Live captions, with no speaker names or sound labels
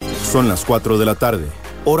Son las 4 de la tarde,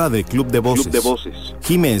 hora de Club de Voces.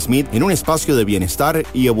 Jime Smith en un espacio de bienestar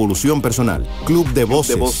y evolución personal. Club de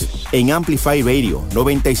Voces. En Amplify Radio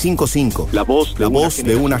 95.5. La voz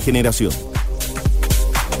de una generación.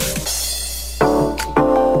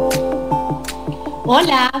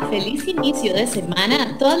 Hola, feliz inicio de semana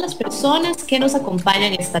a todas las personas que nos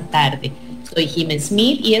acompañan esta tarde. Soy Jime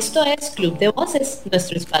Smith y esto es Club de Voces,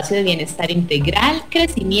 nuestro espacio de bienestar integral,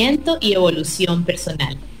 crecimiento y evolución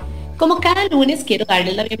personal. Como cada lunes, quiero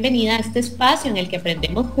darles la bienvenida a este espacio en el que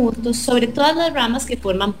aprendemos juntos sobre todas las ramas que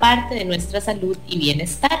forman parte de nuestra salud y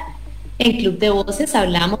bienestar. En Club de Voces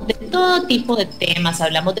hablamos de todo tipo de temas,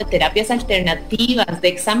 hablamos de terapias alternativas, de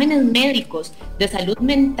exámenes médicos, de salud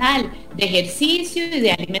mental, de ejercicio y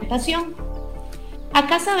de alimentación.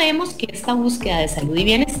 Acá sabemos que esta búsqueda de salud y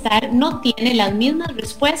bienestar no tiene las mismas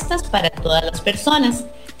respuestas para todas las personas,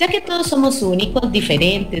 ya que todos somos únicos,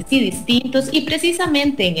 diferentes y distintos, y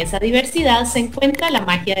precisamente en esa diversidad se encuentra la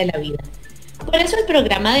magia de la vida. Por eso el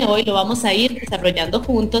programa de hoy lo vamos a ir desarrollando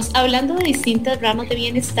juntos, hablando de distintas ramas de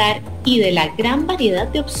bienestar y de la gran variedad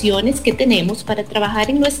de opciones que tenemos para trabajar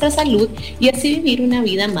en nuestra salud y así vivir una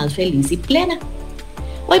vida más feliz y plena.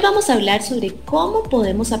 Hoy vamos a hablar sobre cómo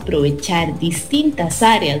podemos aprovechar distintas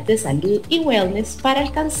áreas de salud y wellness para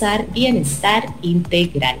alcanzar bienestar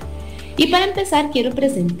integral. Y para empezar, quiero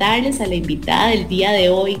presentarles a la invitada del día de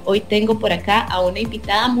hoy. Hoy tengo por acá a una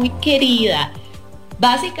invitada muy querida.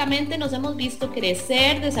 Básicamente nos hemos visto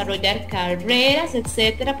crecer, desarrollar carreras,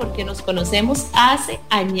 etcétera, porque nos conocemos hace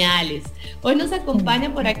añales. Hoy nos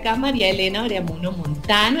acompaña por acá María Elena Oreamuno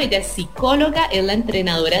Montano. Ella es psicóloga, es la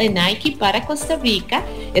entrenadora de Nike para Costa Rica,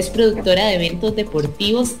 es productora de eventos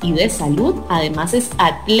deportivos y de salud. Además es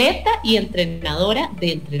atleta y entrenadora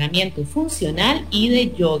de entrenamiento funcional y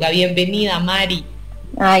de yoga. Bienvenida, Marí.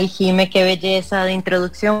 Ay, Jime, qué belleza de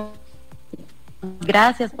introducción.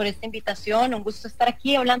 Gracias por esta invitación, un gusto estar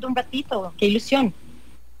aquí hablando un ratito, qué ilusión.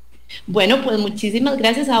 Bueno, pues muchísimas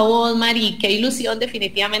gracias a vos, Marí, qué ilusión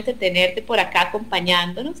definitivamente tenerte por acá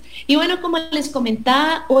acompañándonos. Y bueno, como les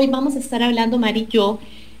comentaba, hoy vamos a estar hablando, Marí y yo,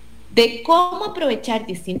 de cómo aprovechar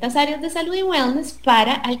distintas áreas de salud y wellness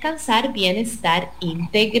para alcanzar bienestar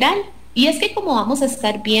integral. Y es que como vamos a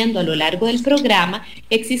estar viendo a lo largo del programa,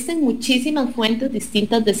 existen muchísimas fuentes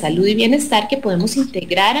distintas de salud y bienestar que podemos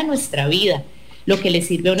integrar a nuestra vida. Lo que le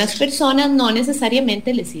sirve a unas personas no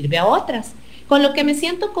necesariamente le sirve a otras. Con lo que me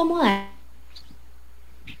siento cómoda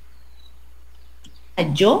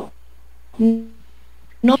yo,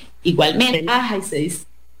 no, igualmente relaja y se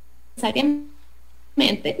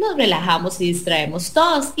necesariamente nos relajamos y distraemos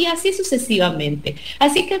todos y así sucesivamente.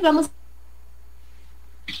 Así que vamos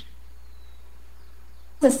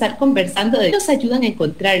a estar conversando de nos ayudan a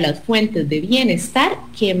encontrar las fuentes de bienestar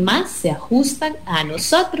que más se ajustan a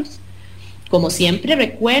nosotros. Como siempre,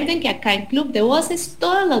 recuerden que acá en Club de Voces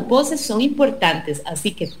todas las voces son importantes,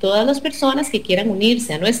 así que todas las personas que quieran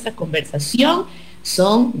unirse a nuestra conversación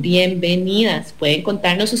son bienvenidas. Pueden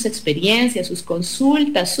contarnos sus experiencias, sus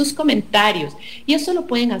consultas, sus comentarios, y eso lo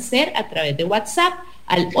pueden hacer a través de WhatsApp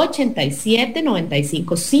al 87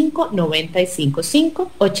 95 5 95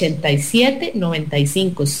 5, 87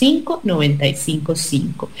 95 5 95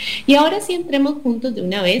 5. Y ahora sí entremos juntos de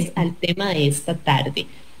una vez al tema de esta tarde.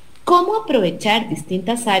 ¿Cómo aprovechar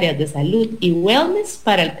distintas áreas de salud y wellness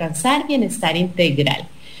para alcanzar bienestar integral?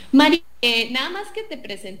 María, nada más que te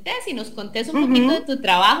presentes y nos contés un poquito de tu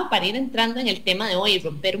trabajo para ir entrando en el tema de hoy y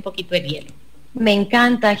romper un poquito el hielo. Me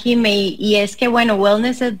encanta, Jime, y es que, bueno,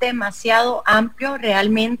 wellness es demasiado amplio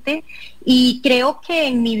realmente, y creo que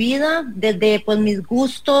en mi vida, desde pues mis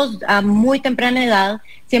gustos a muy temprana edad,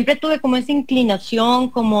 siempre tuve como esa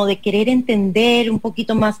inclinación como de querer entender un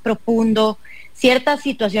poquito más profundo ciertas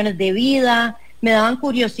situaciones de vida. Me daban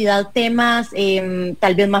curiosidad temas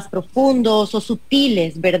tal vez más profundos o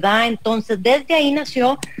sutiles, ¿verdad? Entonces, desde ahí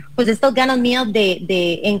nació pues estas ganas mías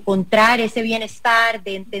de encontrar ese bienestar,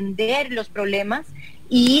 de entender los problemas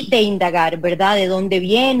y de indagar, ¿verdad? De dónde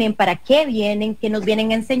vienen, para qué vienen, qué nos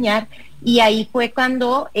vienen a enseñar. Y ahí fue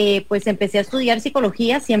cuando pues empecé a estudiar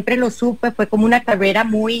psicología. Siempre lo supe, fue como una carrera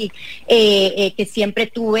muy que siempre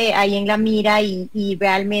tuve ahí en la mira, y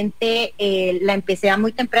realmente la empecé a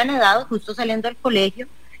muy temprana edad, justo saliendo del colegio.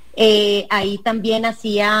 Ahí también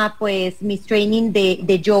hacía pues mis training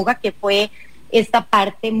de yoga, que fue esta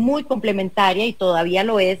parte muy complementaria, y todavía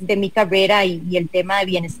lo es, de mi carrera y el tema de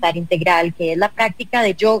bienestar integral, que es la práctica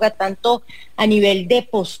de yoga, tanto a nivel de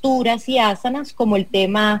posturas y asanas, como el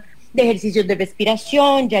tema de ejercicios de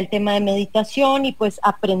respiración, ya el tema de meditación, y pues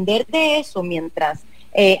aprender de eso mientras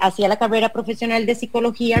hacía la carrera profesional de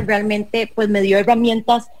psicología realmente pues me dio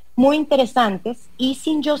herramientas muy interesantes y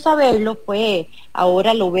sin yo saberlo, pues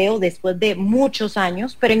ahora lo veo después de muchos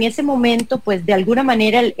años, pero en ese momento pues de alguna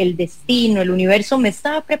manera el destino, el universo me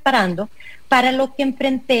estaba preparando para lo que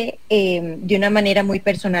enfrenté de una manera muy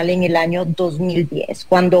personal en el año 2010,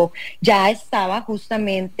 cuando ya estaba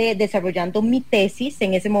justamente desarrollando mi tesis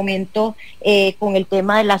en ese momento con el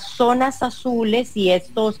tema de las zonas azules y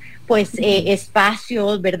estos pues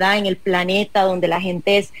espacios, ¿verdad?, en el planeta donde la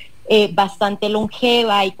gente es bastante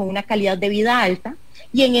longeva y con una calidad de vida alta.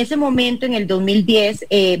 Y en ese momento, en el 2010,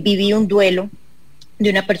 viví un duelo de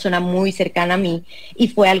una persona muy cercana a mí y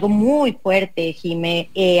fue algo muy fuerte, Jimé,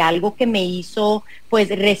 algo que me hizo pues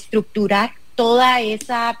reestructurar toda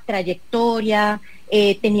esa trayectoria,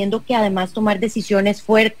 teniendo que además tomar decisiones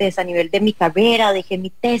fuertes a nivel de mi carrera. Dejé mi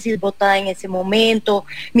tesis botada en ese momento,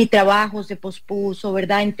 mi trabajo se pospuso,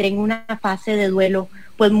 ¿verdad? Entré en una fase de duelo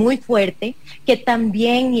pues muy fuerte, que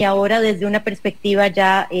también, y ahora desde una perspectiva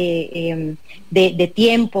ya de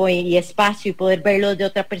tiempo y espacio y poder verlo de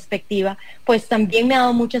otra perspectiva, pues también me ha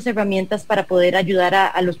dado muchas herramientas para poder ayudar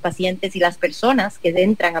a los pacientes y las personas que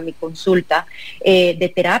entran a mi consulta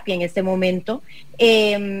de terapia en este momento.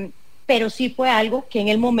 Pero sí fue algo que en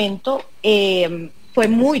el momento fue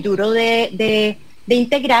muy duro de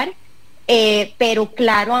integrar, pero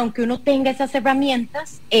claro, aunque uno tenga esas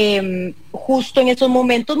herramientas, justo en esos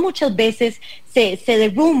momentos muchas veces se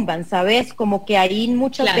derrumban, ¿sabes? Como que ahí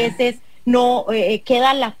muchas veces no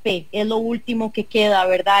queda la fe, es lo último que queda,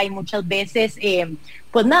 ¿verdad? Y muchas veces,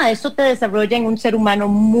 pues nada, esto te desarrolla en un ser humano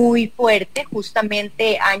muy fuerte.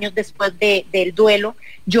 Justamente años después del duelo,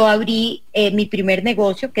 yo abrí mi primer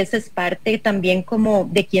negocio, que esa es parte también como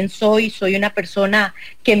de quién soy. Soy una persona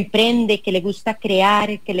que emprende, que le gusta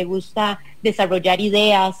crear, que le gusta desarrollar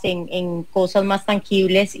ideas en cosas más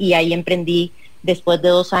tangibles, y ahí emprendí después de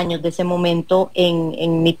 2 años de ese momento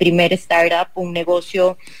en mi primer startup, un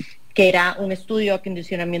negocio que era un estudio de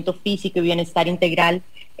acondicionamiento físico y bienestar integral,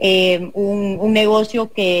 un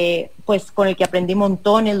negocio que pues con el que aprendí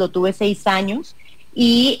montones, lo tuve 6 años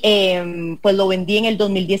y pues lo vendí en el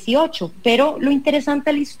 2018. Pero lo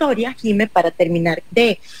interesante de la historia, Jimé, para terminar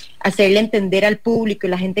de hacerle entender al público y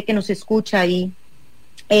la gente que nos escucha ahí,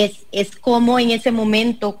 es como en ese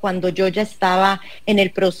momento, cuando yo ya estaba en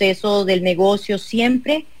el proceso del negocio,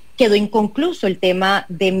 siempre quedó inconcluso el tema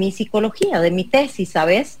de mi psicología, de mi tesis,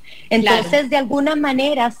 ¿sabes? Entonces, claro, de alguna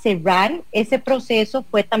manera, cerrar ese proceso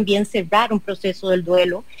fue también cerrar un proceso del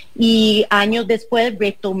duelo, y años después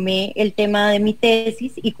retomé el tema de mi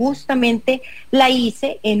tesis y justamente la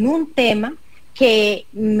hice en un tema que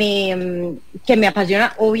me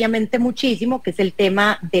apasiona obviamente muchísimo, que es el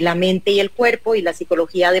tema de la mente y el cuerpo y la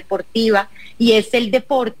psicología deportiva, y es el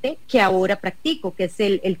deporte que ahora practico, que es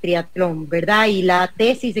el triatlón, ¿verdad? Y la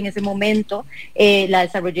tesis en ese momento la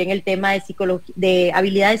desarrollé en el tema de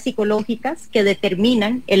habilidades psicológicas que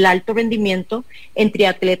determinan el alto rendimiento en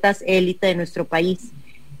triatletas élite de nuestro país.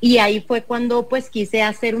 Y ahí fue cuando pues quise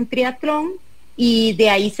hacer un triatlón, y de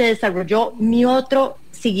ahí se desarrolló mi otro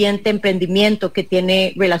siguiente emprendimiento que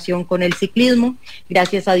tiene relación con el ciclismo.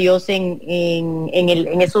 Gracias a Dios en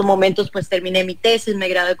esos momentos pues terminé mi tesis, me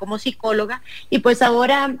gradué como psicóloga, y pues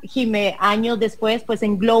ahora, Jimé, años después, pues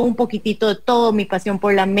englobo un poquitito de todo: mi pasión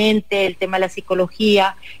por la mente, el tema de la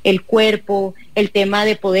psicología, el cuerpo, el tema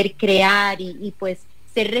de poder crear y pues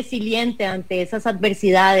ser resiliente ante esas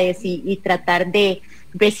adversidades y tratar de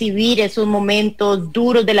recibir esos momentos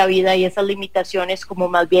duros de la vida y esas limitaciones como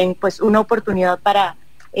más bien pues una oportunidad para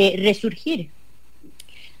resurgir.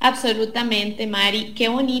 Absolutamente, Mari, qué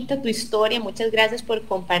bonita tu historia. Muchas gracias por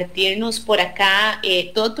compartirnos por acá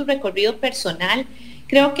todo tu recorrido personal.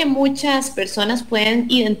 Creo que muchas personas pueden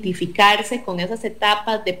identificarse con esas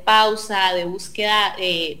etapas de pausa, de búsqueda,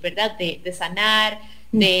 ¿verdad? De sanar,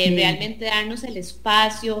 de realmente darnos el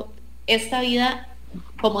espacio. Esta vida,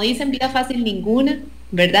 como dicen, vida fácil ninguna,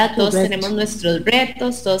 ¿verdad? Todos tenemos nuestros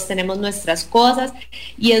retos, todos tenemos nuestras cosas,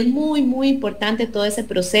 y es muy, muy importante todo ese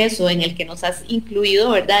proceso en el que nos has incluido,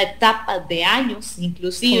 ¿verdad? Etapas de años,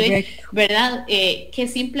 inclusive, ¿verdad? Que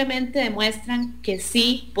simplemente demuestran que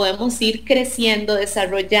sí podemos ir creciendo,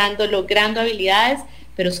 desarrollando, logrando habilidades,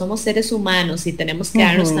 pero somos seres humanos y tenemos que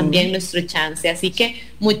darnos también nuestro chance. Así que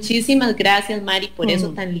muchísimas gracias, Mari, por eso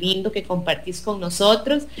tan lindo que compartís con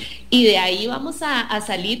nosotros. Y de ahí vamos a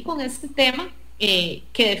salir con este tema que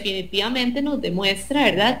definitivamente nos demuestra,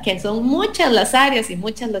 ¿verdad?, que son muchas las áreas y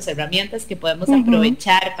muchas las herramientas que podemos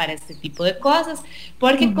aprovechar para este tipo de cosas,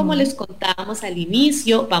 porque como les contábamos al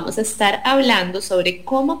inicio, vamos a estar hablando sobre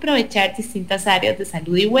cómo aprovechar distintas áreas de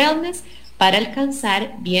salud y wellness para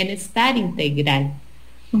alcanzar bienestar integral.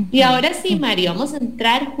 Y ahora sí, María, vamos a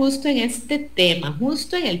entrar justo en este tema,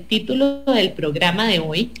 justo en el título del programa de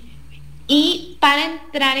hoy. Y para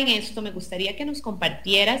entrar en esto, me gustaría que nos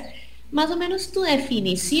compartieras más o menos tu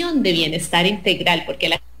definición de bienestar integral, porque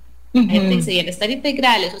la gente dice bienestar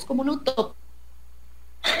integral, eso es como una utopía,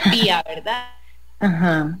 ¿verdad?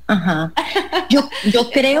 Ajá. Yo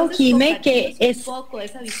creo, Entonces, Jime, que es un poco de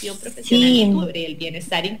esa visión profesional sobre el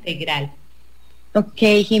bienestar integral. Ok,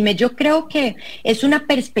 Jimé, yo creo que es una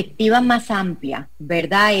perspectiva más amplia,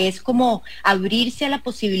 ¿verdad? Es como abrirse a la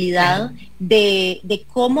posibilidad de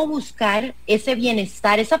cómo buscar ese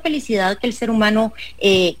bienestar, esa felicidad que el ser humano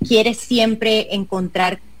quiere siempre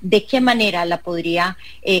encontrar, de qué manera la podría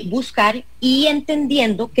buscar, y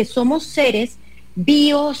entendiendo que somos seres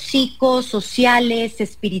biopsicosociales,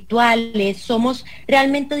 espirituales, somos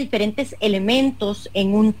realmente diferentes elementos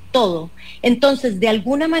en un todo. Entonces, de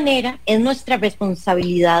alguna manera, es nuestra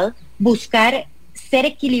responsabilidad buscar ser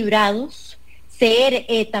equilibrados, ser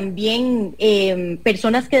también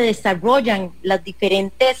personas que desarrollan las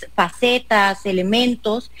diferentes facetas,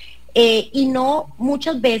 elementos, y no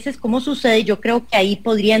muchas veces, como sucede, yo creo que ahí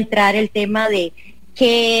podría entrar el tema de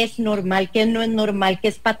qué es normal, qué no es normal, qué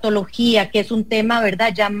es patología, que es un tema,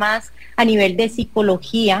 ¿verdad?, ya más a nivel de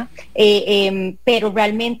psicología, pero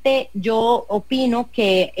realmente yo opino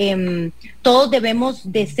que todos debemos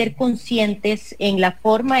de ser conscientes en la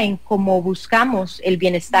forma en cómo buscamos el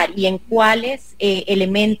bienestar y en cuáles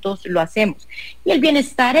elementos lo hacemos. Y el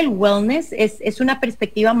bienestar, el wellness, es una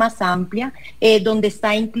perspectiva más amplia, donde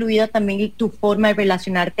está incluida también tu forma de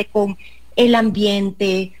relacionarte con el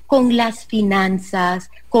ambiente, con las finanzas,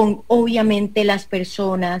 con obviamente las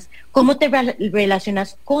personas, cómo te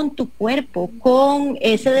relacionas con tu cuerpo, con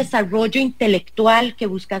ese desarrollo intelectual que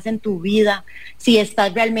buscas en tu vida, si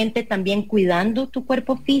estás realmente también cuidando tu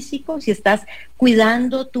cuerpo físico, si estás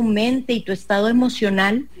cuidando tu mente y tu estado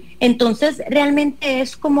emocional. Entonces realmente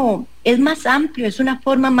es más amplio, es una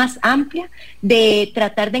forma más amplia de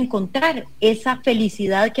tratar de encontrar esa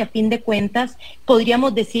felicidad que a fin de cuentas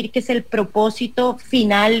podríamos decir que es el propósito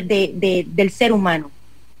final del ser humano.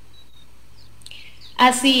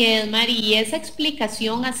 Así es, Marí, y esa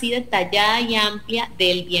explicación así detallada y amplia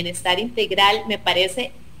del bienestar integral me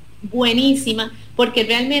parece buenísima, porque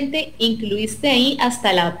realmente incluiste ahí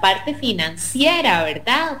hasta la parte financiera,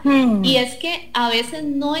 ¿verdad? Y es que a veces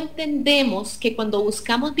no entendemos que cuando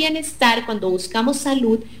buscamos bienestar, cuando buscamos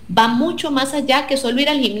salud, va mucho más allá que solo ir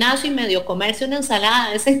al gimnasio y medio comerse una ensalada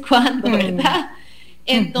de vez en cuando, ¿verdad?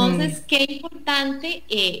 Entonces, qué importante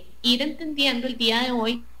ir entendiendo el día de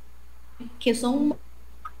hoy que son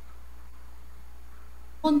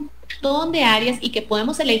montón de áreas y que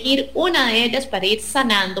podemos elegir una de ellas para ir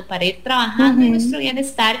sanando, para ir trabajando en nuestro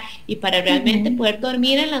bienestar y para realmente poder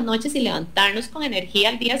dormir en las noches y levantarnos con energía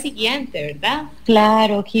al día siguiente, ¿verdad?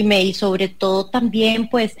 Claro, Jimé, y sobre todo también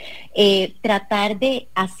pues tratar de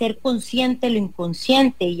hacer consciente lo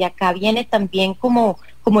inconsciente, y acá viene también como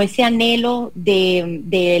ese anhelo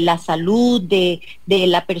de la salud, de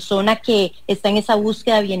la persona que está en esa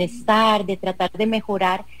búsqueda de bienestar, de tratar de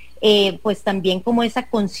mejorar. Pues también como esa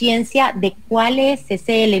conciencia de cuál es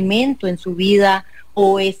ese elemento en su vida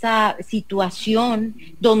o esa situación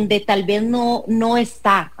donde tal vez no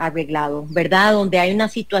está arreglado, ¿verdad? Donde hay una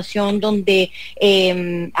situación donde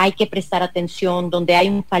hay que prestar atención, donde hay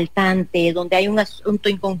un faltante, donde hay un asunto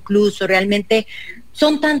inconcluso. Realmente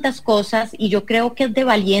son tantas cosas, y yo creo que es de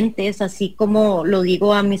valientes, así como lo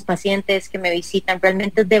digo a mis pacientes que me visitan,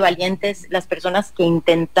 realmente es de valientes las personas que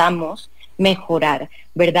intentamos mejorar,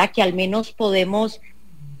 ¿verdad? Que al menos podemos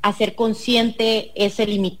hacer consciente ese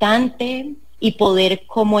limitante y poder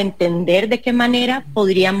como entender de qué manera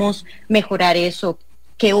podríamos mejorar eso,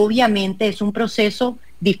 que obviamente es un proceso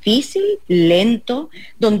difícil, lento,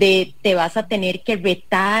 donde te vas a tener que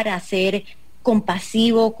retar a ser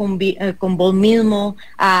compasivo con vos mismo,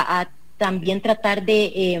 a también tratar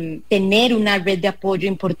de tener una red de apoyo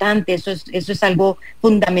importante. Eso es algo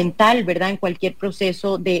fundamental, ¿verdad?, en cualquier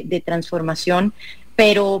proceso de transformación,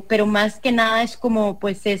 pero más que nada es como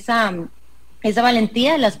pues esa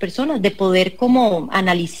valentía de las personas de poder como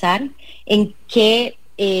analizar en qué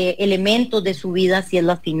elementos de su vida, si es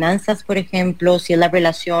las finanzas, por ejemplo, si es la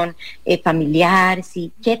relación familiar,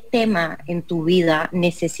 si qué tema en tu vida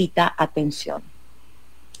necesita atención.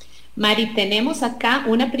 Mari, tenemos acá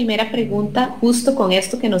una primera pregunta justo con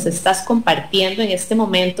esto que nos estás compartiendo en este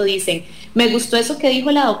momento. Dicen, me gustó eso que dijo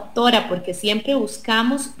la doctora, porque siempre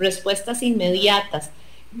buscamos respuestas inmediatas.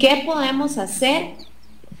 ¿Qué podemos hacer?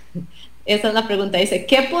 Esa es la pregunta. Dice,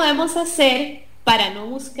 ¿qué podemos hacer para no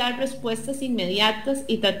buscar respuestas inmediatas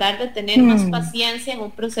y tratar de tener más paciencia en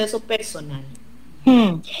un proceso personal?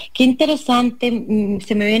 Qué interesante,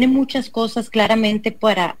 se me vienen muchas cosas claramente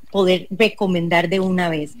para poder recomendar de una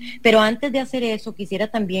vez, pero antes de hacer eso quisiera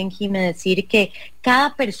también, Jimé, decir que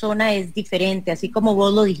cada persona es diferente, así como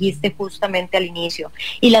vos lo dijiste justamente al inicio,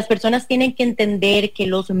 y las personas tienen que entender que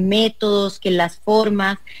los métodos, que las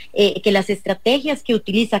formas, que las estrategias que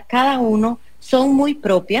utiliza cada uno son muy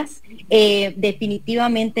propias.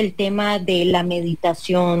 Definitivamente el tema de la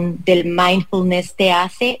meditación, del mindfulness, te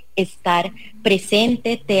hace estar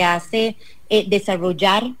presente, te hace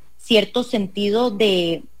desarrollar cierto sentido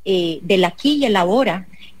del aquí y el ahora.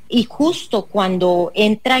 Y justo cuando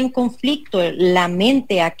entra en conflicto la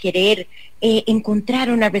mente a querer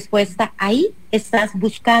encontrar una respuesta, ahí estás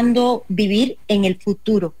buscando vivir en el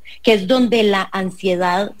futuro, que es donde la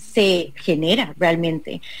ansiedad se genera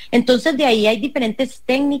realmente. Entonces de ahí hay diferentes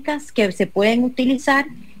técnicas que se pueden utilizar.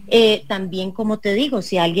 También, como te digo,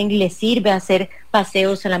 si a alguien le sirve hacer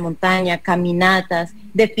paseos a la montaña, caminatas,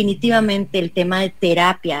 definitivamente el tema de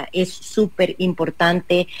terapia es súper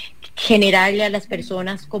importante, generarle a las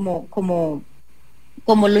personas como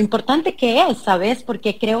lo importante que es, ¿sabes?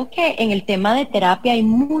 Porque creo que en el tema de terapia hay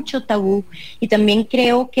mucho tabú y también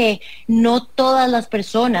creo que no todas las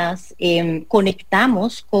personas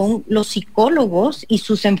conectamos con los psicólogos y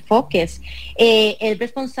sus enfoques. Es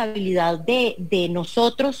responsabilidad de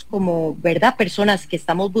nosotros como, ¿verdad?, personas que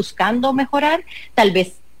estamos buscando mejorar, tal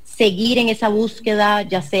vez seguir en esa búsqueda,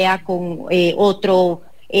 ya sea con otro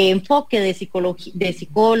enfoque de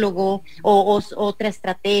psicólogo o otra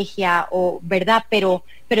estrategia, o verdad, pero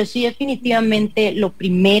sí definitivamente lo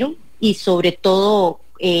primero y sobre todo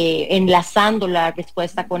enlazando la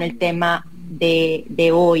respuesta con el tema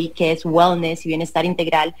de hoy, que es wellness y bienestar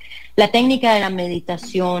integral, la técnica de la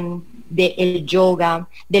meditación, del yoga,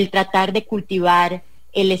 del tratar de cultivar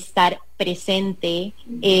el estar presente,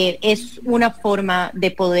 es una forma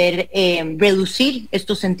de poder reducir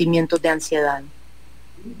estos sentimientos de ansiedad.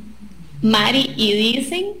 Marí, y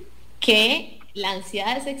dicen que la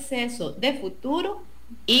ansiedad es exceso de futuro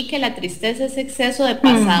y que la tristeza es exceso de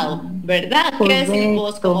pasado, ¿verdad? Correcto. ¿Qué decís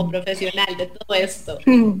vos como profesional de todo esto?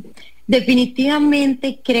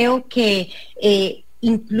 Definitivamente creo que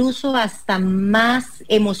incluso hasta más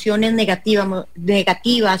emociones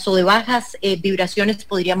negativas o de bajas vibraciones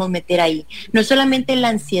podríamos meter ahí. No solamente la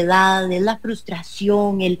ansiedad, es la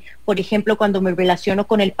frustración, por ejemplo, cuando me relaciono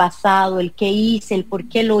con el pasado, el qué hice, el por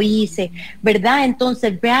qué lo hice, ¿verdad?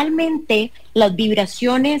 Entonces, realmente las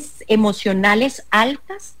vibraciones emocionales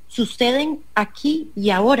altas suceden aquí y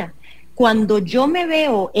ahora. Cuando yo me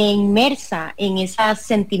veo inmersa en esos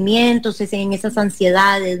sentimientos, en esas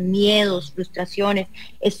ansiedades, miedos, frustraciones,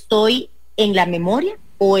 ¿estoy en la memoria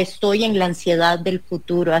o estoy en la ansiedad del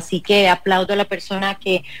futuro? Así que aplaudo a la persona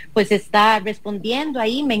que pues está respondiendo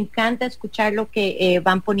ahí. Me encanta escuchar lo que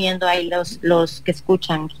van poniendo ahí los que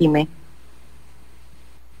escuchan, Jimé.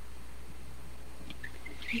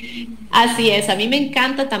 Así es, a mí me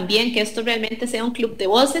encanta también que esto realmente sea un club de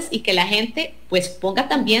voces y que la gente pues ponga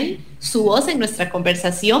también su voz en nuestra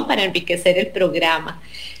conversación para enriquecer el programa.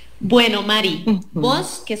 Bueno, Marí,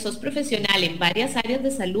 vos que sos profesional en varias áreas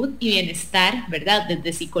de salud y bienestar, ¿verdad?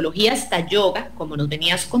 Desde psicología hasta yoga, como nos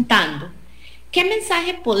venías contando, ¿qué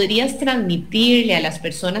mensaje podrías transmitirle a las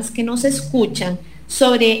personas que nos escuchan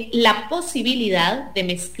sobre la posibilidad de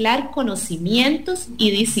mezclar conocimientos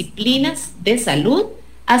y disciplinas de salud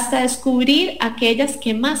hasta descubrir aquellas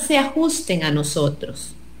que más se ajusten a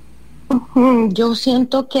nosotros? Yo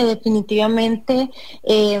siento que definitivamente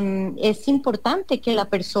es importante que la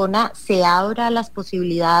persona se abra a las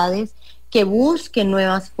posibilidades, que busque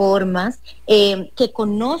nuevas formas, que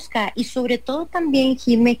conozca y sobre todo también,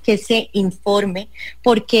 Jimé, que se informe,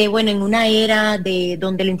 porque bueno, en una era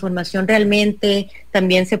donde la información realmente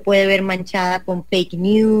también se puede ver manchada con fake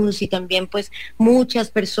news y también pues muchas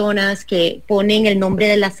personas que ponen el nombre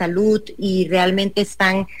de la salud y realmente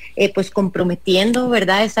están pues comprometiendo,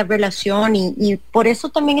 ¿verdad?, esa relación y por eso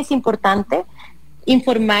también es importante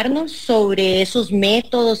informarnos sobre esos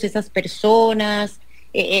métodos, esas personas,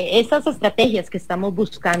 esas estrategias que estamos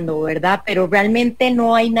buscando, ¿verdad? Pero realmente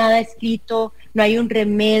no hay nada escrito, no hay un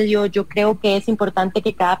remedio. Yo creo que es importante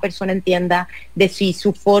que cada persona entienda de si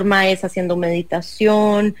su forma es haciendo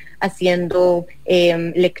meditación, haciendo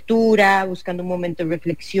lectura, buscando un momento de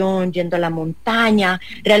reflexión, yendo a la montaña.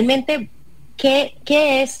 Realmente, ¿qué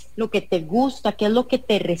es lo que te gusta? ¿Qué es lo que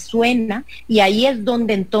te resuena? Y ahí es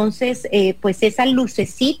donde entonces, pues esa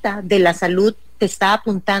lucecita de la salud te está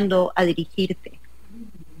apuntando a dirigirte.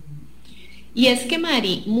 Y es que,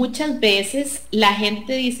 Mari, muchas veces la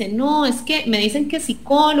gente dice, no, es que me dicen que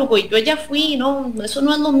psicólogo y yo ya fui, no, eso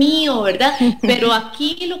no es lo mío, ¿verdad? Pero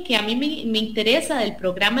aquí lo que a mí me interesa del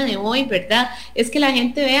programa de hoy, ¿verdad? Es que la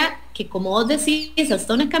gente vea que, como vos decís,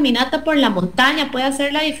 hasta una caminata por la montaña puede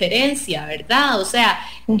hacer la diferencia, ¿verdad? O sea,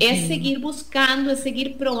 es seguir buscando, es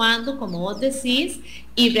seguir probando, como vos decís,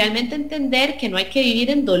 y realmente entender que no hay que vivir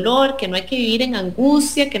en dolor, que no hay que vivir en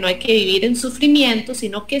angustia, que no hay que vivir en sufrimiento,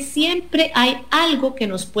 sino que siempre hay algo que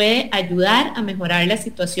nos puede ayudar a mejorar la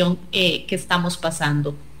situación que estamos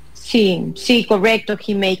pasando. Sí, sí, correcto,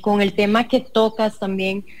 Jimé. Y con el tema que tocas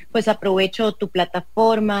también, pues aprovecho tu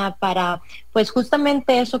plataforma para, pues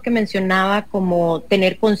justamente eso que mencionaba, como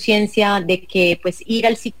tener conciencia de que, pues, ir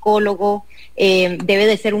al psicólogo debe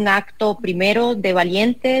de ser un acto, primero, de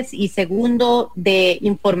valientes y segundo, de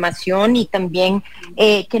información, y también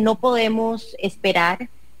que no podemos esperar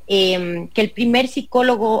que el primer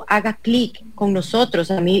psicólogo haga clic con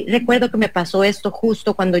nosotros. A mí recuerdo que me pasó esto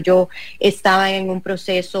justo cuando yo estaba en un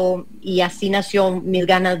proceso, y así nació mis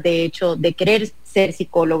ganas, de hecho, de querer ser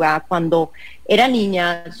psicóloga. Cuando era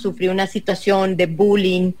niña sufrí una situación de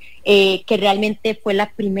bullying que realmente fue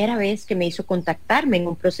la primera vez que me hizo contactarme en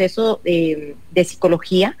un proceso de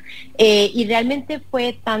psicología, y realmente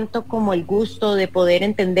fue tanto como el gusto de poder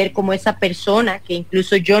entender cómo esa persona, que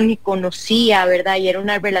incluso yo ni conocía, ¿verdad? Y era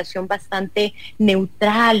una relación bastante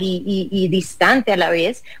neutral y distante a la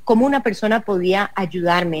vez, cómo una persona podía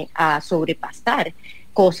ayudarme a sobrepasar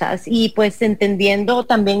cosas. Y pues entendiendo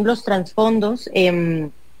también los trasfondos,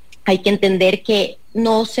 hay que entender que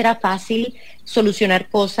no será fácil solucionar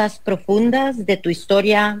cosas profundas de tu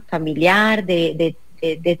historia familiar, de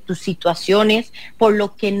tus situaciones, por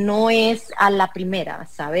lo que no es a la primera,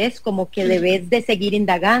 ¿sabes? Como que debes de seguir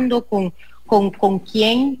indagando con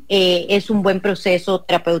quién es un buen proceso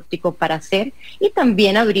terapéutico para hacer, y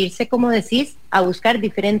también abrirse, como decís, a buscar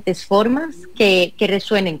diferentes formas que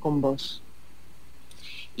resuenen con vos.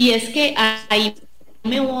 Y es que ahí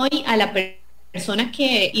me voy a la persona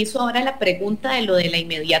que hizo ahora la pregunta de lo de la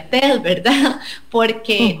inmediatez, ¿verdad?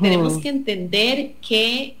 Porque tenemos que entender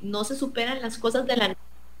que no se superan las cosas de la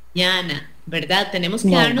mañana, ¿verdad? Tenemos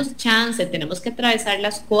que darnos chance, tenemos que atravesar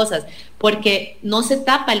las cosas, porque no se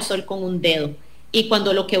tapa el sol con un dedo. Y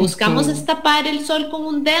cuando lo que buscamos es tapar el sol con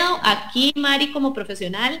un dedo, aquí Mari, como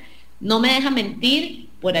profesional, no me deja mentir,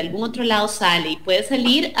 por algún otro lado sale, y puede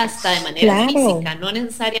salir hasta de manera física, no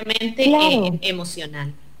necesariamente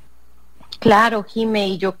emocional. Claro, Jime,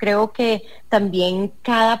 y yo creo que también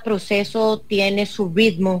cada proceso tiene su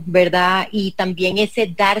ritmo, ¿verdad? Y también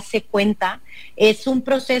ese darse cuenta es un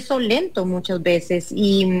proceso lento muchas veces,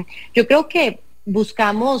 y yo creo que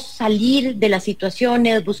buscamos salir de las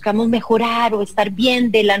situaciones, buscamos mejorar o estar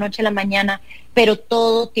bien de la noche a la mañana, pero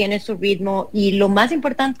todo tiene su ritmo, y lo más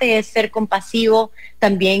importante es ser compasivo,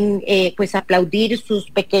 también pues aplaudir sus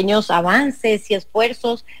pequeños avances y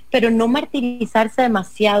esfuerzos, pero no martirizarse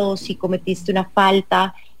demasiado si cometiste una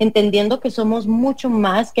falta, entendiendo que somos mucho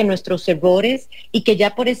más que nuestros errores, y que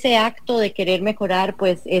ya por ese acto de querer mejorar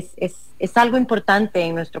pues es algo importante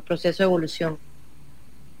en nuestro proceso de evolución.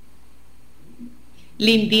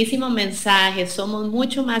 Lindísimo mensaje, somos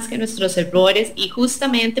mucho más que nuestros errores, y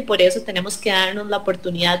justamente por eso tenemos que darnos la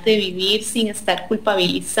oportunidad de vivir sin estar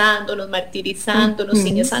culpabilizándonos, martirizándonos,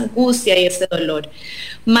 sin esa angustia y ese dolor.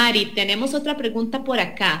 Mari, tenemos otra pregunta por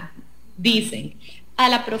acá. Dicen, a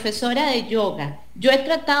la profesora de yoga, yo he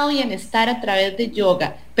tratado bienestar a través de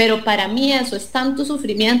yoga, pero para mí eso es tanto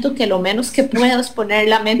sufrimiento que lo menos que puedo es poner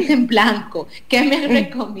la mente en blanco. ¿Qué me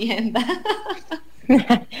recomienda?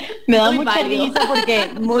 Me da mucha risa porque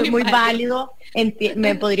muy válido.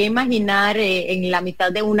 Me podría imaginar en la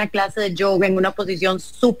mitad de una clase de yoga en una posición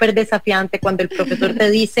súper desafiante, cuando el profesor te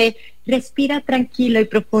dice respira tranquilo y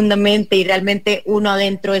profundamente, y realmente uno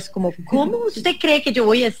adentro es como, ¿cómo usted cree que yo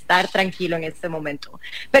voy a estar tranquilo en este momento?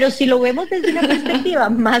 Pero si lo vemos desde una perspectiva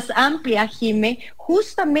más amplia, Jime,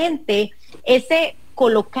 justamente ese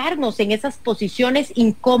colocarnos en esas posiciones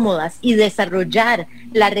incómodas y desarrollar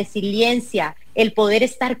la resiliencia, el poder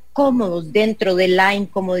estar cómodos dentro de la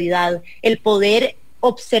incomodidad, el poder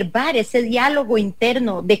observar ese diálogo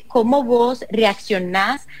interno de cómo vos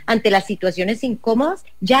reaccionás ante las situaciones incómodas,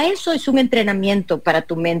 ya eso es un entrenamiento para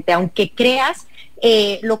tu mente, aunque creas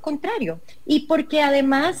lo contrario. Y porque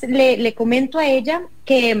además le comento a ella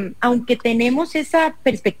que aunque tenemos esa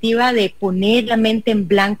perspectiva de poner la mente en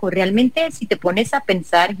blanco, realmente si te pones a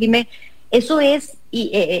pensar, Jimé, eso es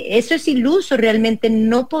iluso. Realmente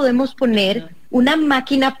no podemos poner una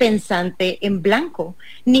máquina pensante en blanco,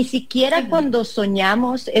 ni siquiera cuando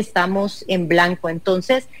soñamos estamos en blanco.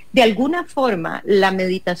 Entonces, de alguna forma, la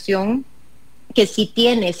meditación que sí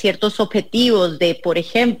tiene ciertos objetivos de, por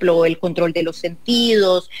ejemplo, el control de los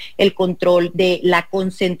sentidos, el control de la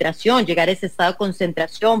concentración, llegar a ese estado de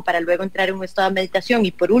concentración para luego entrar en un estado de meditación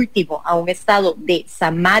y por último a un estado de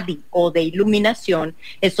samadhi o de iluminación,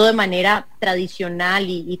 esto de manera tradicional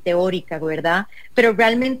y teórica, ¿verdad? Pero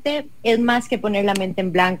realmente es más que poner la mente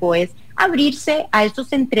en blanco, es abrirse a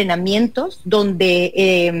estos entrenamientos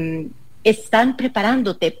donde están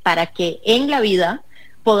preparándote para que en la vida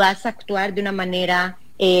puedas actuar de una manera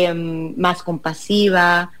más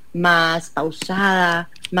compasiva, más pausada,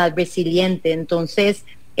 más resiliente. Entonces,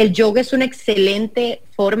 el yoga es una excelente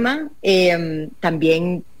forma.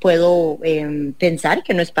 También puedo pensar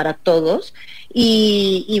que no es para todos.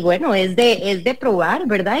 Y bueno, es de probar,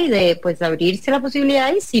 ¿verdad? Y de pues abrirse la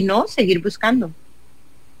posibilidad y si no, seguir buscando.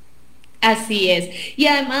 Así es. Y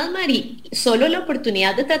además, Marí, solo la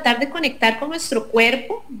oportunidad de tratar de conectar con nuestro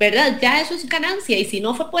cuerpo, ¿verdad? Ya eso es ganancia. Y si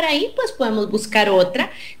no fue por ahí, pues podemos buscar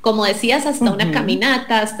otra. Como decías, hasta una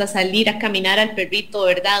caminata, hasta salir a caminar al perrito,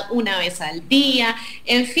 ¿verdad? Una vez al día.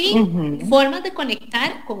 En fin, formas de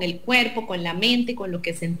conectar con el cuerpo, con la mente, con lo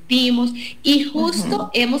que sentimos. Y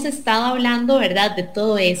justo hemos estado hablando, ¿verdad? De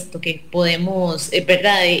todo esto que podemos,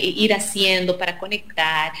 ¿verdad? De ir haciendo para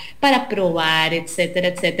conectar, para probar, etcétera,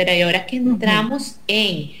 etcétera. Y ahora que entramos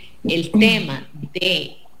en el tema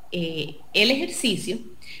de el ejercicio,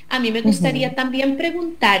 a mí me gustaría también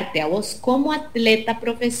preguntarte a vos como atleta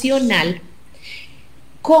profesional,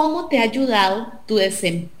 ¿cómo te ha ayudado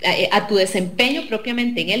a tu desempeño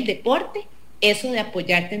propiamente en el deporte eso de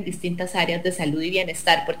apoyarte en distintas áreas de salud y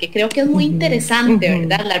bienestar? Porque creo que es muy interesante,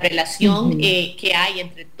 ¿verdad? La relación que hay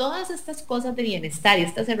entre todas estas cosas de bienestar y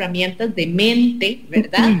estas herramientas de mente,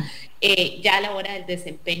 ¿verdad? Ya a la hora del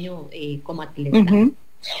desempeño como atleta.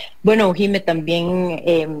 Bueno, Jimé,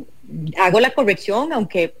 también hago la corrección,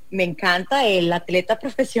 aunque me encanta el atleta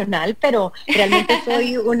profesional, pero realmente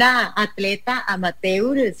soy una atleta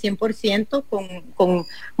amateur 100% con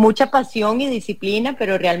mucha pasión y disciplina,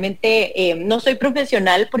 pero realmente no soy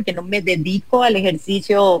profesional porque no me dedico al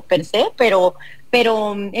ejercicio per se,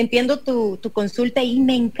 pero entiendo tu consulta y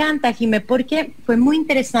me encanta, Jimé, porque fue muy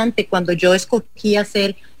interesante cuando yo escogí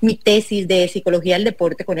hacer mi tesis de psicología del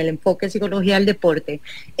deporte con el enfoque de psicología del deporte.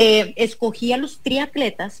 Escogí a los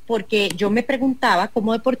triatletas porque yo me preguntaba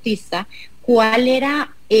como deportista cuál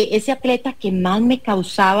era ese atleta que más me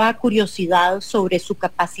causaba curiosidad sobre su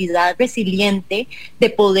capacidad resiliente de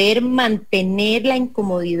poder mantener la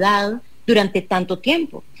incomodidad durante tanto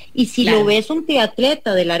tiempo. Y si lo ves un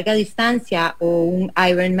triatleta de larga distancia o un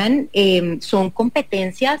Ironman, son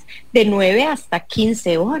competencias de 9 hasta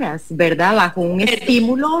 15 horas, ¿verdad? Bajo un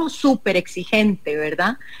estímulo súper exigente,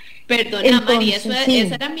 ¿verdad? Perdona, María, esa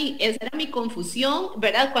era mi confusión,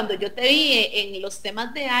 ¿verdad? Cuando yo te vi en los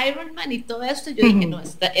temas de Ironman y todo esto, yo dije, no,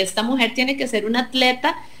 esta mujer tiene que ser una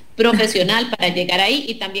atleta profesional para llegar ahí,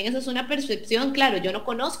 y también esa es una percepción, claro, yo no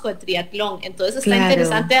conozco el triatlón, entonces está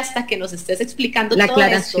interesante hasta que nos estés explicando la todo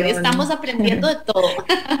aclaración. Esto, estamos aprendiendo de todo.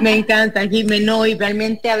 Me encanta, Jimeno, y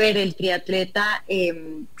realmente, a ver, el triatleta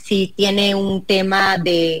sí tiene un tema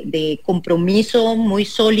de compromiso muy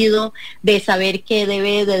sólido, de saber que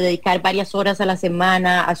debe de dedicar varias horas a la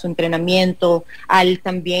semana a su entrenamiento, al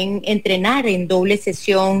también entrenar en doble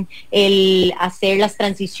sesión, el hacer las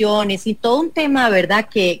transiciones y todo un tema, ¿verdad?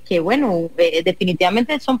 Que bueno,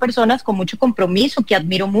 definitivamente son personas con mucho compromiso, que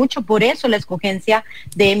admiro mucho, por eso la escogencia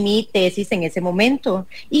de mi tesis en ese momento.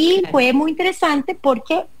 Y fue muy interesante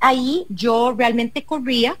porque ahí yo realmente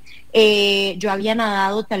corría. Yo había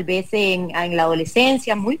nadado tal vez en la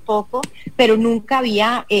adolescencia, muy poco, pero nunca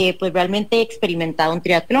había pues realmente experimentado un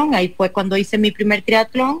triatlón. Ahí fue cuando hice mi primer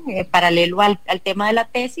triatlón, paralelo al tema de la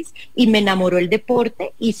tesis, y me enamoró el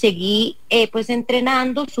deporte y seguí pues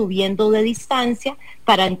entrenando, subiendo de distancia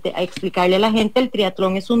para explicarle a la gente. El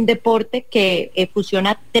triatlón es un deporte que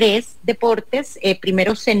fusiona 3 deportes.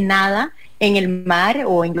 Primero se nada en el mar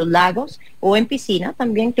o en los lagos o en piscina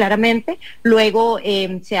también, claramente. Luego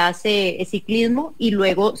se hace ciclismo y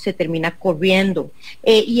luego se termina corriendo.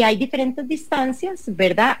 Y hay diferentes distancias,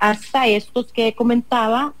 ¿verdad? Hasta estos que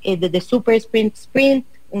comentaba, desde Super Sprint,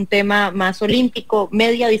 un tema más olímpico,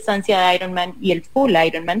 media distancia de Ironman y el Full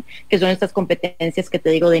Ironman, que son estas competencias que te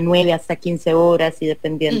digo de 9 hasta 15 horas y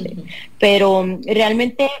dependiente. Pero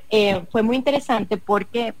realmente fue muy interesante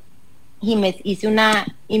porque hice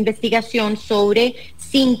una investigación sobre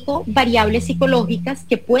 5 variables psicológicas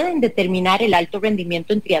que pueden determinar el alto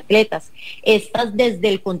rendimiento en triatletas. Estas desde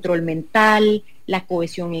el control mental, la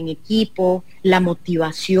cohesión en equipo, la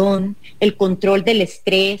motivación, el control del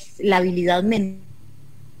estrés, la habilidad mental.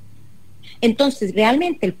 Entonces,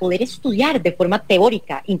 realmente el poder estudiar de forma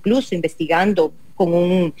teórica, incluso investigando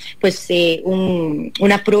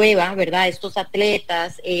una prueba, ¿verdad? Estos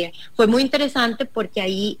atletas. Fue muy interesante porque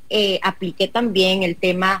ahí apliqué también el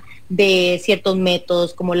tema de ciertos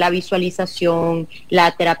métodos como la visualización,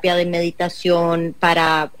 la terapia de meditación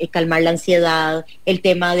para calmar la ansiedad, el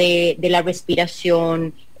tema de la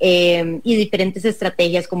respiración, y diferentes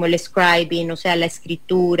estrategias como el scribing, o sea, la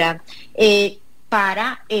escritura,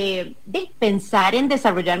 para pensar en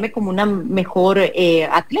desarrollarme como una mejor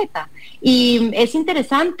atleta. Y es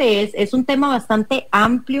interesante, es un tema bastante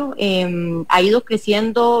amplio. Ha ido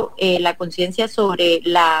creciendo la conciencia sobre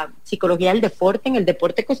la psicología del deporte en el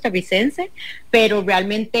deporte costarricense, pero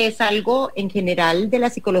realmente es algo en general de la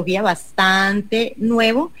psicología bastante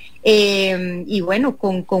nuevo, y bueno,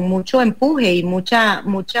 con mucho empuje y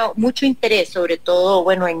mucho interés, sobre todo,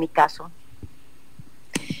 bueno, en mi caso.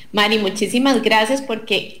 Mari, muchísimas gracias,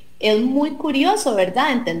 porque es muy curioso,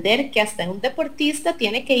 ¿verdad? Entender que hasta un deportista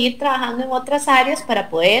tiene que ir trabajando en otras áreas para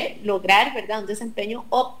poder lograr, ¿verdad?, un desempeño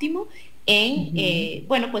óptimo en,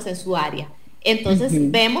 pues en su área. Entonces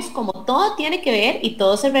vemos como todo tiene que ver y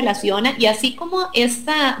todo se relaciona, y así como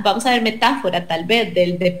esta, vamos a ver, metáfora tal vez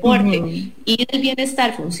del deporte y del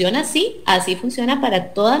bienestar funciona así funciona para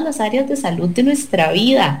todas las áreas de salud de nuestra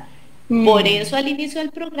vida. Por eso al inicio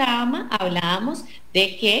del programa hablábamos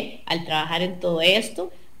de que al trabajar en todo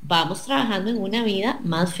esto vamos trabajando en una vida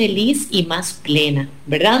más feliz y más plena,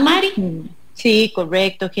 ¿verdad, Mari? Sí,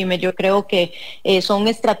 correcto, Jimé. Yo creo que son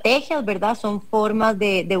estrategias, ¿verdad? Son formas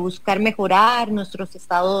de buscar mejorar nuestros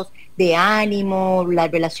estados de ánimo,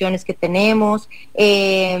 las relaciones que tenemos,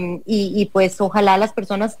 y pues ojalá las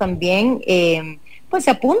personas también pues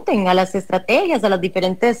se apunten a las estrategias, a las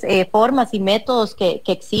diferentes formas y métodos que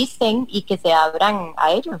existen y que se abran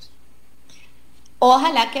a ellos.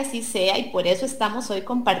 Ojalá que así sea, y por eso estamos hoy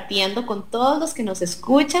compartiendo con todos los que nos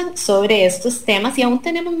escuchan sobre estos temas, y aún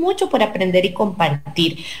tenemos mucho por aprender y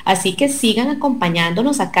compartir. Así que sigan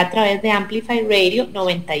acompañándonos acá a través de Amplify Radio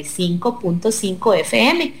 95.5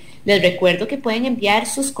 FM. Les recuerdo que pueden enviar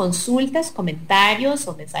sus consultas, comentarios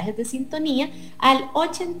o mensajes de sintonía al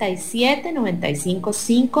 87 95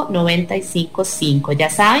 5 95 5.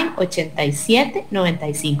 Ya saben, 87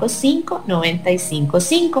 95 5 95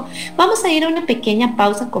 5. Vamos a ir a una pequeña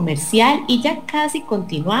pausa comercial y ya casi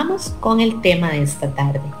continuamos con el tema de esta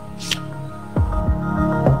tarde.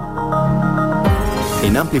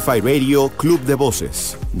 En Amplify Radio, Club de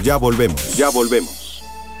Voces. Ya volvemos.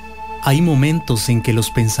 Hay momentos en que los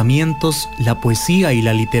pensamientos, la poesía y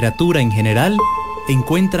la literatura en general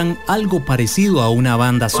encuentran algo parecido a una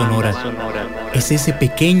banda sonora. Es ese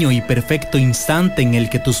pequeño y perfecto instante en el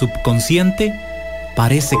que tu subconsciente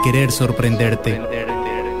parece querer sorprenderte.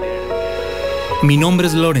 Mi nombre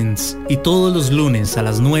es Lawrence y todos los lunes a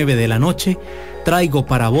las 9 de la noche traigo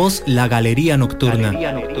para vos la Galería Nocturna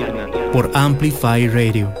por Amplify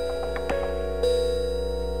Radio.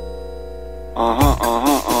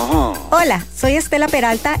 Hola, soy Estela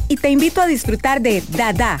Peralta y te invito a disfrutar de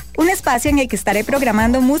Dada, un espacio en el que estaré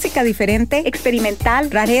programando música diferente,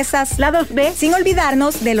 experimental, rarezas, lados B, sin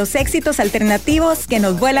olvidarnos de los éxitos alternativos que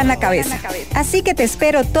nos vuelan la cabeza. Así que te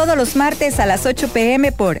espero todos los martes a las 8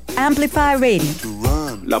 p.m. por Amplify Radio.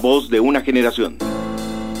 La voz de una generación.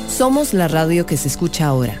 Somos la radio que se escucha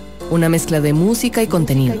ahora. Una mezcla de música y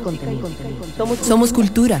contenido. Somos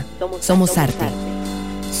cultura. Somos arte.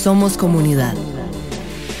 Somos comunidad.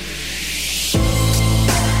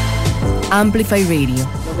 Amplify Radio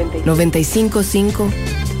 95.5,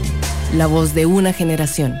 la voz de una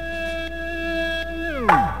generación.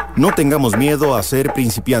 No tengamos miedo a ser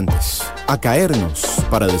principiantes, a caernos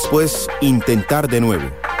para después intentar de nuevo.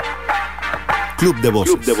 Club de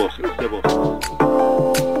Voces.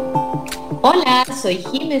 Hola, soy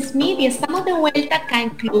Jim Smith y estamos de vuelta acá en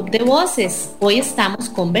Club de Voces. Hoy estamos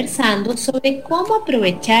conversando sobre cómo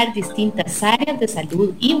aprovechar distintas áreas de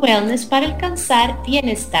salud y wellness para alcanzar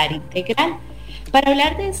bienestar integral. Para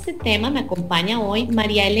hablar de este tema me acompaña hoy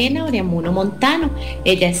María Elena Oreamuno Montano.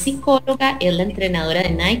 Ella es psicóloga, es la entrenadora de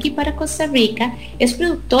Nike para Costa Rica, es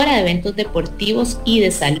productora de eventos deportivos y de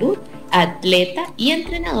salud, atleta y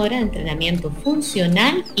entrenadora de entrenamiento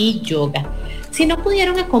funcional y yoga. Si no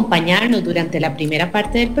pudieron acompañarnos durante la primera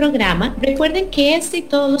parte del programa, recuerden que este y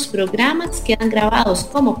todos los programas quedan grabados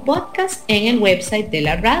como podcast en el website de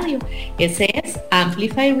la radio. Ese es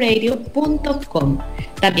amplifyradio.com.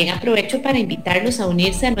 También aprovecho para invitarlos a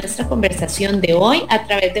unirse a nuestra conversación de hoy a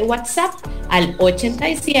través de WhatsApp al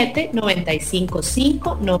 87 95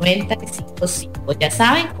 5 95 5. Ya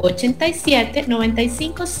saben, 87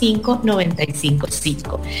 95 5 95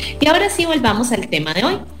 5. Y ahora sí, volvamos al tema de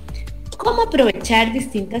hoy. ¿Cómo aprovechar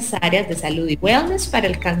distintas áreas de salud y wellness para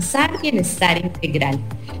alcanzar bienestar integral?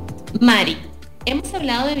 Mari, Hemos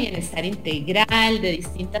hablado de bienestar integral, de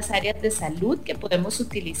distintas áreas de salud que podemos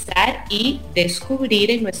utilizar y descubrir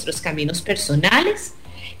en nuestros caminos personales.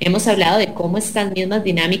 Hemos hablado de cómo estas mismas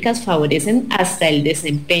dinámicas favorecen hasta el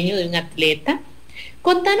desempeño de un atleta.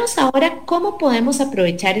 Contanos ahora cómo podemos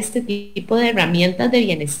aprovechar este tipo de herramientas de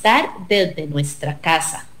bienestar desde nuestra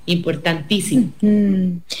casa. Importantísimo.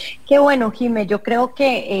 Qué bueno, Jimé. Yo creo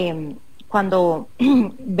que cuando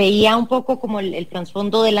veía un poco como el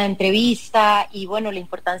trasfondo de la entrevista y bueno, la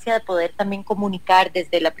importancia de poder también comunicar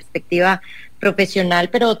desde la perspectiva profesional,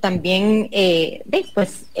 pero también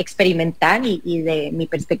pues experimental y de mi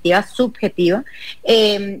perspectiva subjetiva,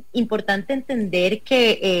 importante entender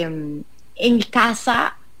que en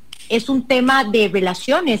casa es un tema de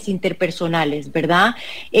relaciones interpersonales, ¿verdad?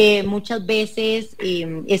 Muchas veces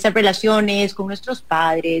esas relaciones con nuestros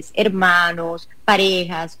padres, hermanos,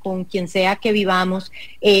 parejas, con quien sea que vivamos,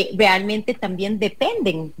 realmente también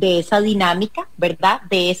dependen de esa dinámica, ¿verdad?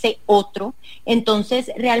 De ese otro. Entonces,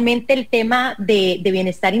 realmente el tema de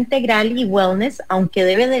bienestar integral y wellness, aunque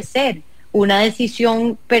debe de ser una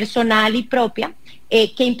decisión personal y propia,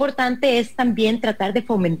 qué importante es también tratar de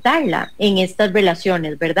fomentarla en estas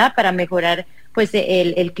relaciones, ¿verdad? Para mejorar pues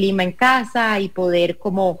el clima en casa y poder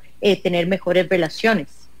como tener mejores relaciones.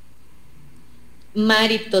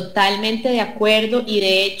 Mari, totalmente de acuerdo, y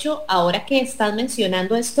de hecho, ahora que estás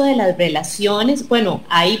mencionando esto de las relaciones, bueno,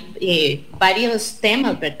 hay varios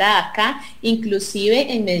temas, ¿verdad? Acá,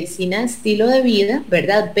 inclusive en medicina de estilo de vida,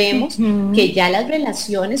 ¿verdad? Vemos que ya las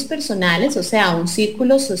relaciones personales, o sea, un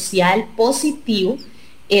círculo social positivo,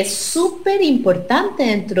 es súper importante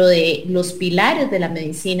dentro de los pilares de la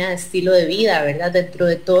medicina de estilo de vida, ¿verdad? Dentro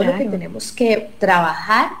de todo lo que tenemos que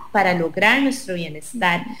trabajar para lograr nuestro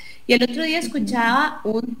bienestar. Y el otro día escuchaba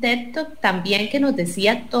un TED Talk también que nos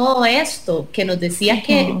decía todo esto, que nos decía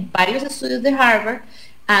que varios estudios de Harvard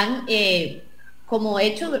han como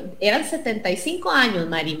hecho, eran 75 años,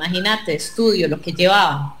 Mari, imagínate, estudio, lo que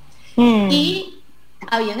llevaban. Y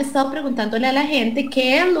habían estado preguntándole a la gente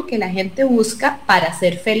qué es lo que la gente busca para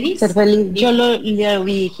ser feliz. Ser feliz. Yo lo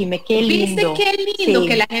vi, Jimé, qué lindo. ¿Viste qué lindo? Sí.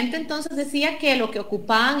 Que la gente entonces decía que lo que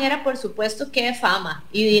ocupaban era, por supuesto, que fama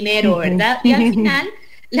y dinero, ¿verdad? Y al final,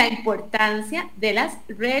 la importancia de las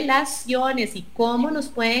relaciones y cómo nos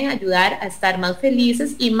pueden ayudar a estar más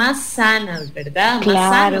felices y más sanas, ¿verdad?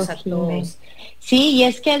 Claro, más sanos a todos. Sí, y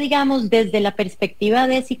es que, digamos, desde la perspectiva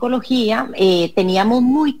de psicología, teníamos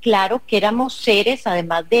muy claro que éramos seres,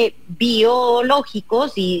 además de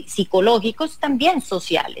biológicos y psicológicos, también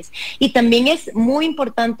sociales. Y también es muy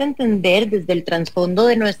importante entender desde el trasfondo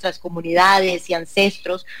de nuestras comunidades y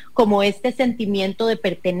ancestros, como este sentimiento de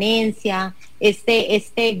pertenencia,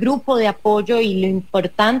 este grupo de apoyo y lo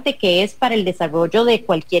importante que es para el desarrollo de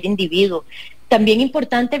cualquier individuo. También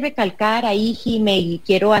importante recalcar ahí, Jimé, y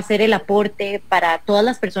quiero hacer el aporte para todas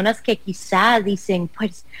las personas que quizá dicen,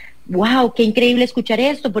 pues, wow, qué increíble escuchar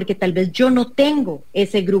esto, porque tal vez yo no tengo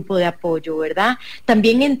ese grupo de apoyo, ¿verdad?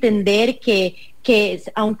 También entender que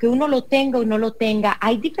aunque uno lo tenga o no lo tenga,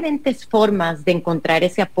 hay diferentes formas de encontrar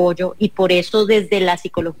ese apoyo y por eso desde la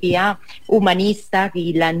psicología humanista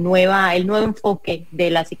y el nuevo enfoque de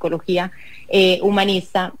la psicología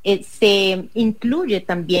humanista, se incluye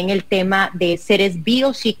también el tema de seres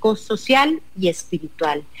biopsicosocial y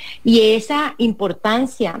espiritual. Y esa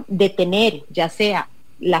importancia de tener, ya sea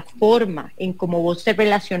la forma en cómo vos te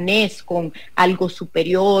relaciones con algo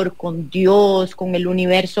superior, con Dios, con el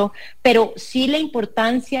universo, pero sí la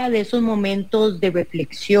importancia de esos momentos de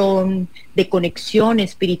reflexión, de conexión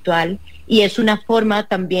espiritual, y es una forma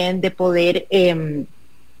también de poder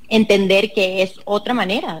entender que es otra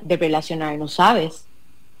manera de relacionarnos, ¿sabes?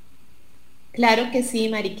 Claro que sí,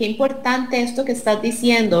 Mari, qué importante esto que estás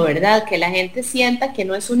diciendo, ¿verdad? Que la gente sienta que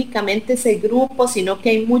no es únicamente ese grupo, sino que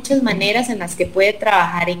hay muchas maneras en las que puede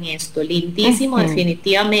trabajar en esto. Lindísimo,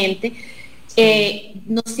 definitivamente.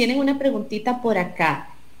 Nos tienen una preguntita por acá.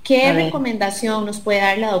 ¿Qué recomendación nos puede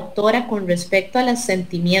dar la doctora con respecto a los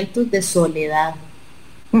sentimientos de soledad?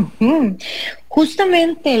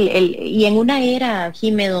 Justamente y en una era,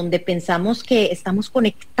 Jimé, donde pensamos que estamos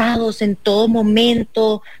conectados en todo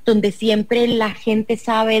momento, donde siempre la gente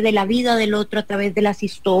sabe de la vida del otro a través de las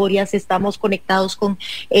historias, estamos conectados con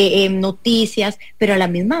noticias, pero a la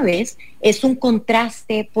misma vez es un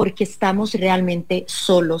contraste porque estamos realmente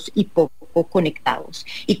solos y poco conectados.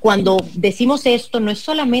 Y cuando decimos esto, no es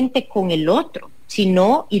solamente con el otro,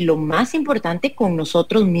 sino, y lo más importante, con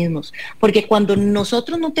nosotros mismos. Porque cuando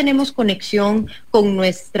nosotros no tenemos conexión con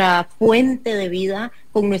nuestra fuente de vida,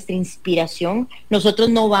 con nuestra inspiración, nosotros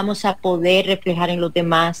no vamos a poder reflejar en los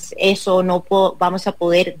demás eso, no vamos a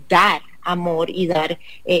poder dar amor y dar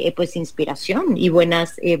pues inspiración y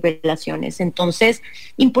buenas relaciones. Entonces,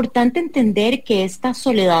 importante entender que esta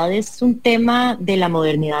soledad es un tema de la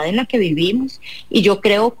modernidad en la que vivimos, y yo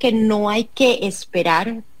creo que no hay que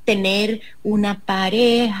esperar tener una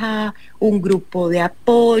pareja, un grupo de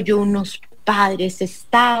apoyo, unos padres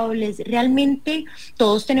estables. Realmente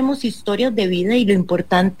todos tenemos historias de vida, y lo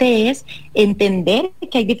importante es entender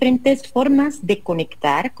que hay diferentes formas de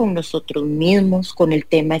conectar con nosotros mismos, con el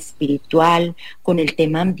tema espiritual, con el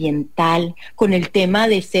tema ambiental, con el tema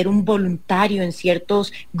de ser un voluntario en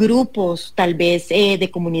ciertos grupos, tal vez de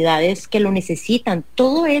comunidades que lo necesitan.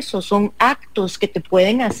 Todo eso son actos que te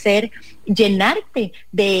pueden hacer llenarte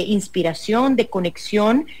de inspiración, de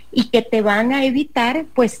conexión, y que te van a evitar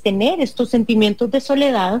pues tener estos sentimientos de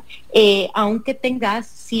soledad, aunque tengas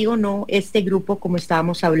sí o no este grupo como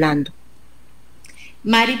estábamos hablando.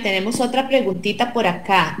 Mari, tenemos otra preguntita por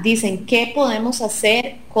acá. Dicen, ¿qué podemos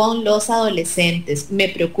hacer con los adolescentes? Me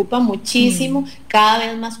preocupa muchísimo, cada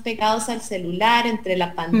vez más pegados al celular, entre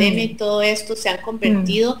la pandemia y todo esto, se han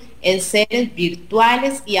convertido en seres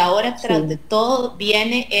virtuales, y ahora tras de todo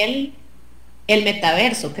viene el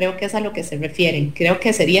metaverso. Creo que es a lo que se refieren. Creo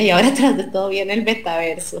que sería, y ahora tras de todo viene el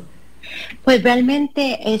metaverso. Pues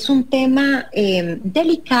realmente es un tema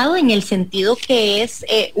delicado, en el sentido que es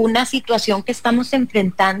una situación que estamos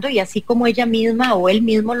enfrentando, y así como ella misma o él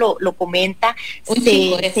mismo lo comenta. Un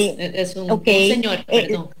señor,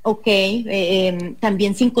 perdón.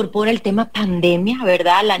 También se incorpora el tema pandemia,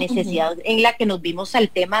 ¿verdad? La necesidad en la que nos vimos al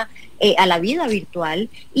tema, a la vida virtual,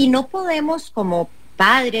 y no podemos, como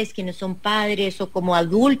padres, quienes son padres, o como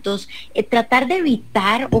adultos, tratar de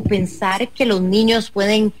evitar o pensar que los niños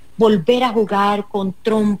pueden volver a jugar con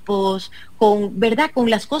trompos, ¿verdad?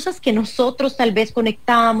 Con las cosas que nosotros tal vez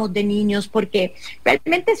conectábamos de niños, porque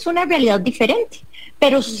realmente es una realidad diferente.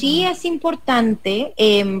 Pero sí es importante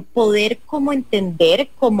poder como entender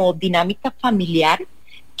como dinámica familiar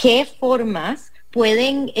qué formas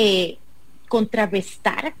pueden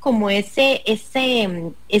contrarrestar como esa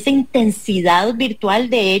intensidad virtual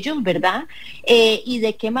de ellos, ¿verdad? Y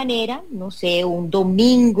de qué manera, no sé, un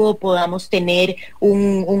domingo podamos tener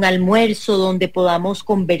un almuerzo donde podamos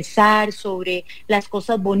conversar sobre las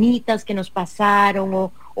cosas bonitas que nos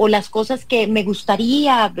pasaron, o las cosas que me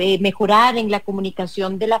gustaría mejorar en la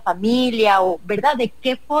comunicación de la familia, o ¿verdad? De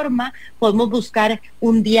qué forma podemos buscar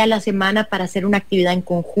un día a la semana para hacer una actividad en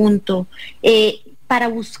conjunto, para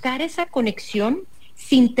buscar esa conexión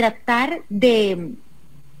sin tratar de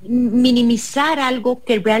minimizar algo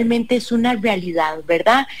que realmente es una realidad,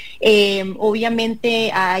 ¿verdad?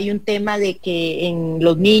 Obviamente hay un tema de que en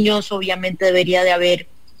los niños obviamente debería de haber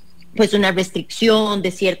pues una restricción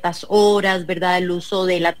de ciertas horas, ¿verdad? El uso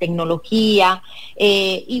de la tecnología,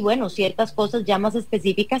 y bueno, ciertas cosas ya más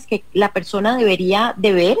específicas que la persona debería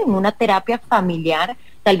de ver en una terapia familiar,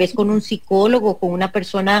 tal vez con un psicólogo, con una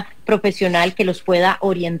persona profesional que los pueda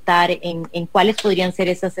orientar en cuáles podrían ser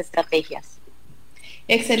esas estrategias.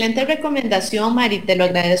 Excelente recomendación, Mari, te lo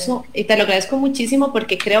agradezco, y te lo agradezco muchísimo,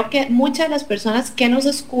 porque creo que muchas de las personas que nos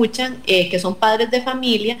escuchan, que son padres de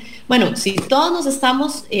familia, bueno, si todos nos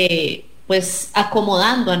estamos pues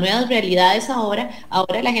acomodando a nuevas realidades ahora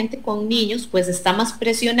la gente con niños pues está más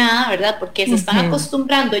presionada, ¿verdad? Porque se están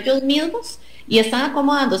acostumbrando ellos mismos y están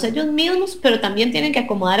acomodándose ellos mismos, pero también tienen que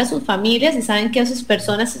acomodar a sus familias, y saben que esas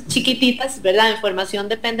personas chiquititas, ¿verdad? En formación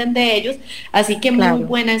dependen de ellos, así que claro, muy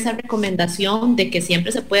buena esa recomendación de que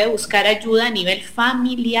siempre se puede buscar ayuda a nivel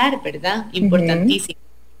familiar, ¿verdad? Importantísimo.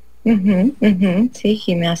 Sí,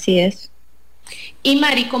 Jimé, así es. Y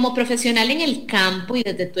Mari, como profesional en el campo y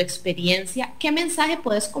desde tu experiencia, ¿qué mensaje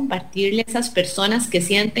puedes compartirle a esas personas que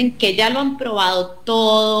sienten que ya lo han probado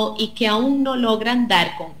todo y que aún no logran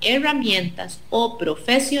dar con herramientas o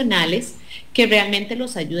profesionales que realmente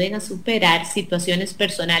los ayuden a superar situaciones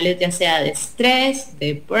personales, ya sea de estrés,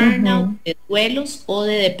 de burnout, de duelos o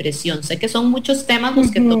de depresión? Sé que son muchos temas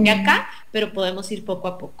los que toqué acá, pero podemos ir poco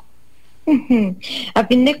a poco. A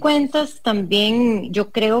fin de cuentas, también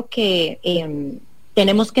yo creo que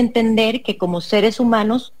tenemos que entender que como seres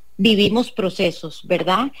humanos vivimos procesos,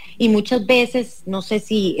 ¿verdad? Y muchas veces, no sé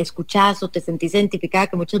si escuchas o te sentís identificada,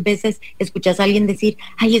 que muchas veces escuchas a alguien decir,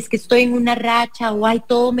 ay, es que estoy en una racha, o ay,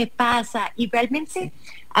 todo me pasa, y realmente...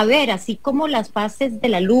 A ver, así como las fases de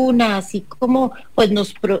la luna, así como pues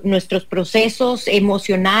nuestros procesos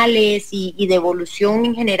emocionales y de evolución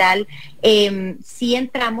en general, sí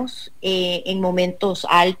entramos en momentos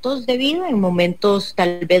altos de vida, en momentos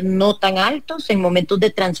tal vez no tan altos, en momentos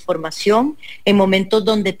de transformación, en momentos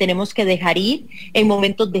donde tenemos que dejar ir, en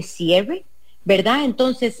momentos de cierre, ¿verdad?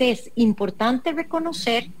 Entonces es importante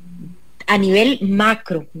reconocer a nivel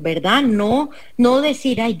macro, ¿verdad? No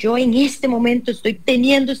decir, ay, yo en este momento estoy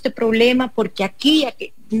teniendo este problema porque aquí,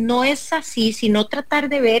 no es así, sino tratar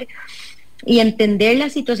de ver y entender la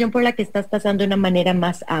situación por la que estás pasando de una manera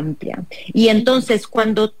más amplia. Y entonces,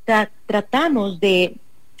 cuando tratamos de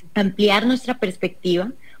ampliar nuestra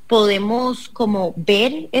perspectiva, podemos como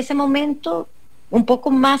ver ese momento un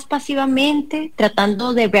poco más pasivamente,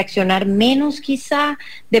 tratando de reaccionar menos quizá,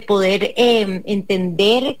 de poder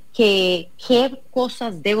entender qué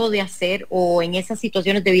cosas debo de hacer o en esas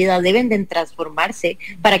situaciones de vida deben de transformarse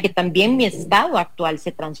para que también mi estado actual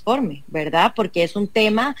se transforme, ¿verdad? Porque es un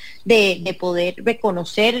tema de poder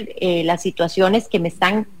reconocer las situaciones que me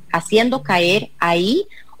están haciendo caer ahí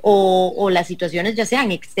o las situaciones ya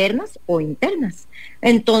sean externas o internas.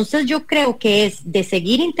 Entonces yo creo que es de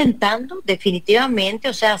seguir intentando definitivamente,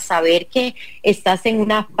 o sea, saber que estás en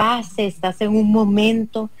una fase, estás en un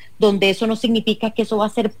momento donde eso no significa que eso va a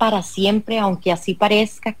ser para siempre, aunque así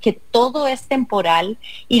parezca, que todo es temporal,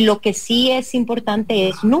 y lo que sí es importante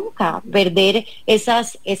es nunca perder esa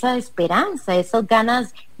esperanza, esas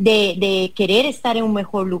ganas de querer estar en un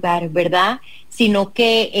mejor lugar, ¿verdad? Sino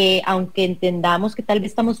que aunque entendamos que tal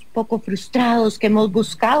vez estamos un poco frustrados, que hemos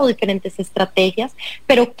buscado diferentes estrategias,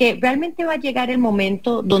 pero que realmente va a llegar el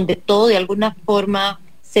momento donde todo de alguna forma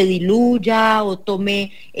se diluya o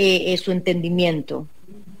tome su entendimiento.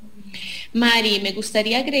 Mari, me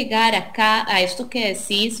gustaría agregar acá a esto que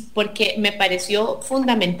decís, porque me pareció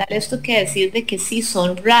fundamental esto que decís de que sí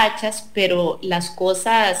son rachas, pero las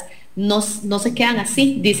cosas no se quedan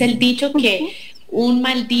así. Dice el dicho que un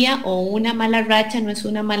mal día o una mala racha no es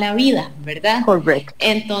una mala vida, ¿verdad? Correcto.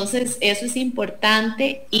 Entonces, eso es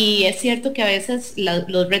importante, y es cierto que a veces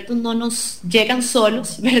los retos no nos llegan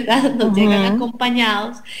solos, ¿verdad? Nos llegan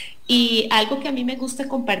acompañados. Y algo que a mí me gusta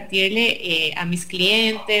compartirle a mis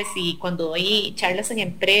clientes y cuando doy charlas en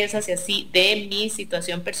empresas y así de mi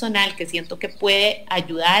situación personal, que siento que puede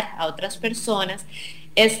ayudar a otras personas,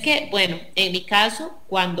 es que, bueno, en mi caso,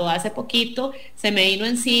 cuando hace poquito se me vino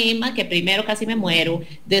encima que primero casi me muero,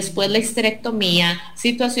 después la histerectomía,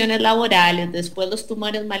 situaciones laborales, después los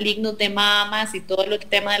tumores malignos de mamas y todo el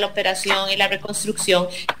tema de la operación y la reconstrucción,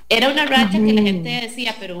 era una racha que la gente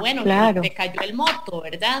decía, pero bueno, claro, me cayó el moto,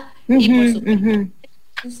 ¿verdad? Y por supuesto,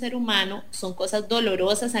 un ser humano son cosas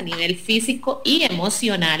dolorosas a nivel físico y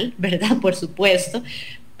emocional, ¿verdad? Por supuesto,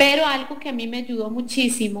 pero algo que a mí me ayudó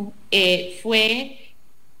muchísimo fue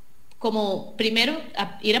como primero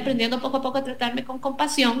ir aprendiendo poco a poco a tratarme con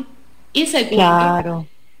compasión, y segundo,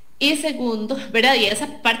 ¿verdad? Y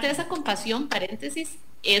esa parte de esa compasión, paréntesis,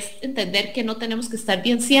 es entender que no tenemos que estar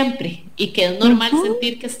bien siempre y que es normal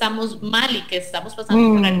sentir que estamos mal y que estamos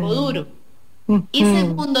pasando por algo duro. Y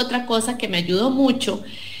segundo, otra cosa que me ayudó mucho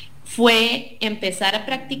fue empezar a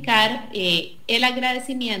practicar el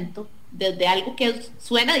agradecimiento desde algo que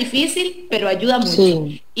suena difícil, pero ayuda mucho.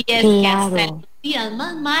 Sí, y es que hasta en los días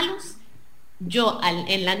más malos, yo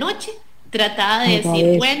en la noche trataba de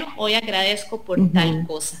decir, bueno, hoy agradezco por tal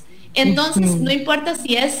cosa. Entonces, no importa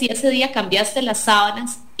si ese día cambiaste las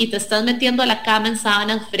sábanas y te estás metiendo a la cama en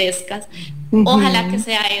sábanas frescas, ojalá que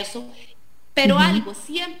sea eso. Pero algo,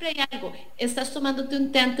 siempre hay algo. Estás tomándote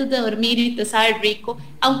un té antes de dormir y te sabe rico,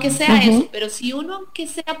 aunque sea eso, pero si uno, aunque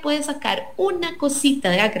sea, puede sacar una cosita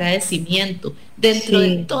de agradecimiento dentro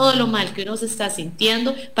de todo lo mal que uno se está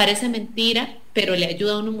sintiendo, parece mentira, pero le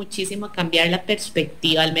ayuda a uno muchísimo a cambiar la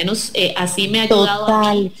perspectiva. Al menos así me ha ayudado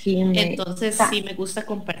a mí. Entonces sí me gusta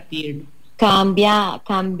compartirlo. Cambia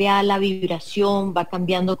la vibración, va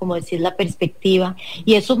cambiando, como decir, la perspectiva.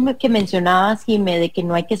 Y eso que mencionabas, Jimé, de que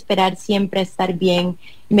no hay que esperar siempre a estar bien,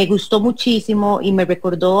 me gustó muchísimo y me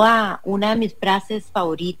recordó a una de mis frases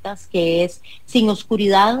favoritas, que es: sin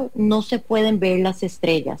oscuridad no se pueden ver las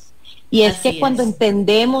estrellas. Y es que cuando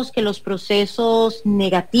entendemos que los procesos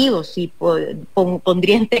negativos, y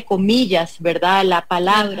pondría entre comillas, ¿verdad?, la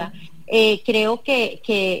palabra, creo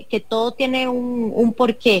que todo tiene un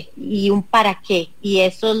porqué y un para qué, y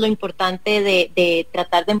eso es lo importante de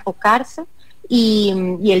tratar de enfocarse, y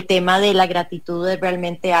el tema de la gratitud es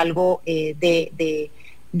realmente algo de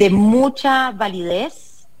mucha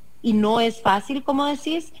validez, y no es fácil, como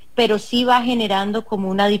decís, pero sí va generando como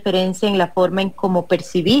una diferencia en la forma en cómo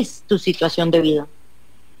percibís tu situación de vida.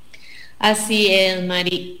 Así es,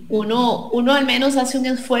 Marí. Uno al menos hace un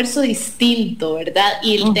esfuerzo distinto, ¿verdad?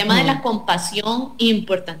 Y el tema de la compasión,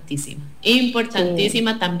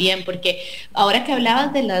 importantísima también, porque ahora que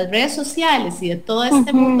hablabas de las redes sociales y de todo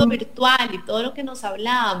este mundo virtual y todo lo que nos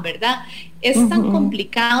hablaban, ¿verdad? Es tan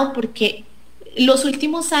complicado porque los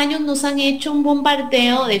últimos años nos han hecho un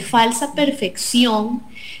bombardeo de falsa perfección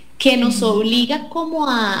que nos obliga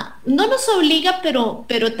no nos obliga, pero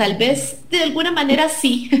tal vez de alguna manera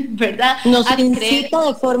sí, ¿verdad? Nos incita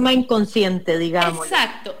de forma inconsciente, digamos.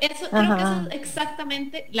 Exacto, eso creo que esa es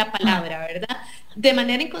exactamente la palabra, ¿verdad? De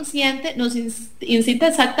manera inconsciente nos incita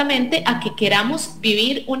exactamente a que queramos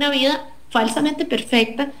vivir una vida falsamente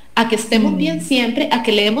perfecta, a que estemos bien siempre, a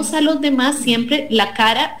que le demos a los demás siempre la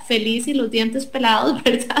cara feliz y los dientes pelados,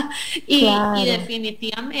 ¿verdad? Y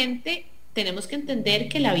definitivamente tenemos que entender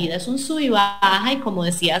que la vida es un sub y baja, y como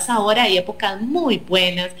decías ahora, hay épocas muy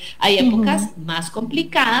buenas, hay épocas más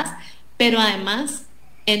complicadas, pero además,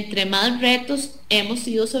 entre más retos hemos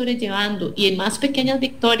ido sobrellevando y más pequeñas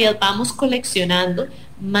victorias vamos coleccionando,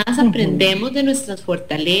 más aprendemos de nuestras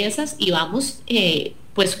fortalezas y vamos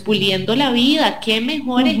pues puliendo la vida. Qué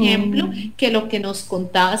mejor ejemplo que lo que nos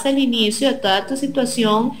contabas al inicio de toda tu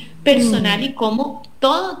situación personal y cómo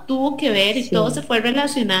todo tuvo que ver y todo se fue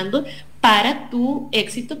relacionando para tu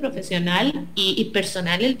éxito profesional y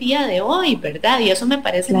personal el día de hoy, ¿verdad? Y eso me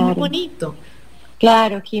parece muy bonito.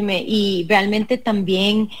 Claro, Jime, y realmente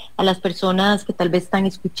también a las personas que tal vez están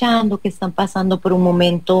escuchando, que están pasando por un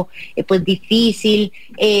momento pues difícil,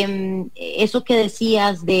 eso que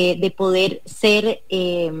decías de poder ser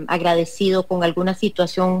agradecido con alguna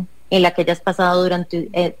situación en la que hayas pasado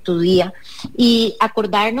durante tu día, y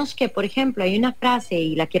acordarnos que, por ejemplo, hay una frase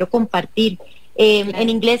y la quiero compartir. En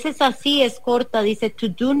inglés es así, es corta, dice: to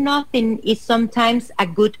do nothing is sometimes a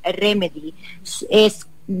good remedy.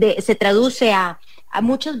 Se traduce a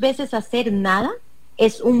muchas veces hacer nada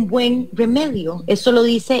es un buen remedio. Eso lo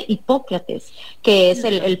dice Hipócrates, que es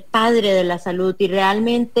el padre de la salud, y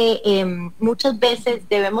realmente muchas veces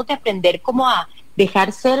debemos de aprender como a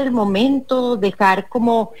dejar ser el momento, dejar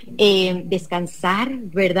como descansar,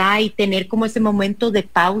 ¿verdad? Y tener como ese momento de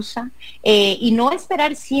pausa, y no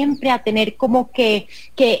esperar siempre a tener como que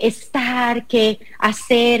estar, que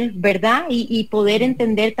hacer, ¿verdad? Y poder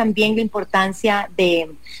entender también la importancia de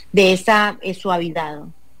esa suavidad.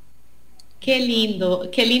 Qué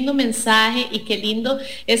lindo mensaje, y qué lindo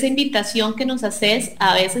esa invitación que nos haces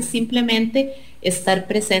a veces simplemente estar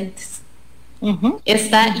presentes.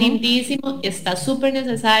 Está lindísimo, está súper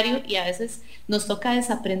necesario, y a veces nos toca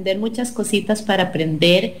desaprender muchas cositas para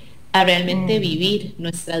aprender a realmente vivir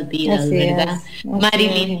nuestras vidas, ¿verdad? Marí,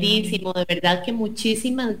 lindísimo, de verdad que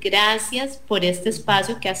muchísimas gracias por este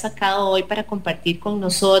espacio que has sacado hoy para compartir con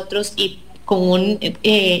nosotros, y con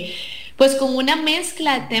pues con una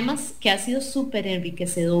mezcla de temas que ha sido súper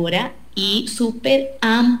enriquecedora y súper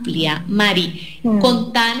amplia. Marí,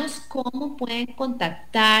 contanos cómo pueden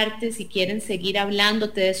contactarte, si quieren seguir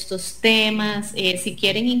hablándote de estos temas, si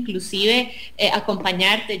quieren inclusive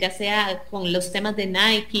acompañarte, ya sea con los temas de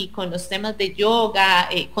Nike, con los temas de yoga,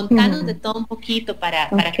 contanos de todo un poquito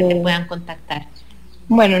para que te puedan contactar.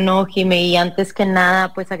 Bueno, no, Jime, y antes que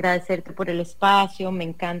nada, pues agradecerte por el espacio. Me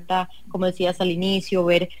encanta, como decías al inicio,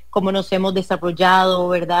 ver cómo nos hemos desarrollado,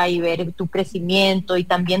 ¿verdad? Y ver tu crecimiento y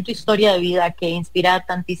también tu historia de vida, que inspira a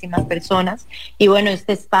tantísimas personas. Y bueno,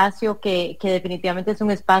 este espacio que definitivamente es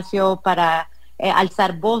un espacio para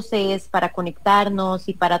alzar voces, para conectarnos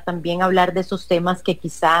y para también hablar de esos temas que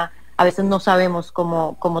quizá a veces no sabemos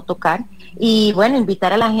cómo tocar. Y bueno,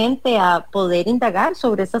 invitar a la gente a poder indagar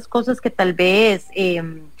sobre esas cosas que tal vez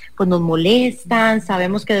pues nos molestan.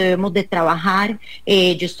 Sabemos que debemos de trabajar.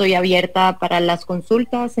 Yo estoy abierta para las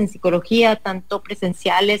consultas en psicología, tanto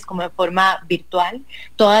presenciales como de forma virtual.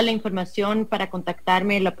 Toda la información para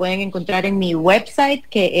contactarme la pueden encontrar en mi website,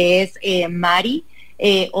 que es Marí,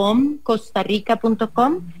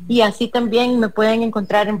 omcostarrica.com, y así también me pueden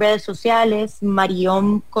encontrar en redes sociales,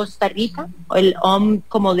 Mariom Costa Rica, el Om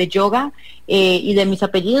como de yoga, y de mis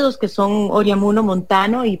apellidos, que son Oreamuno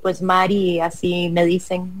Montano, y pues Mari, así me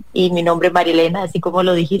dicen, y mi nombre es Marilena, así como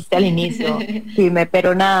lo dijiste al inicio.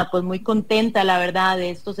 Pero nada, pues muy contenta, la verdad, de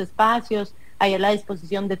estos espacios, ahí a la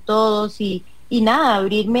disposición de todos, y nada,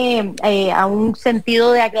 abrirme a un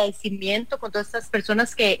sentido de agradecimiento con todas estas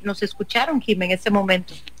personas que nos escucharon, Jim, en este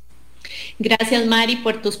momento. Gracias, Mari,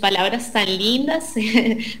 por tus palabras tan lindas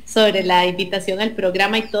sobre la invitación al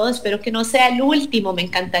programa y todo. Espero que no sea el último. Me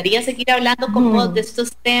encantaría seguir hablando con vos de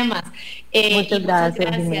estos temas. Muchas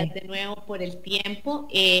gracias de nuevo por el tiempo.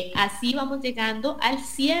 Así vamos llegando al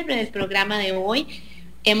cierre del programa de hoy.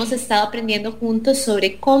 Hemos estado aprendiendo juntos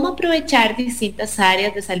sobre cómo aprovechar distintas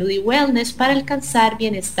áreas de salud y wellness para alcanzar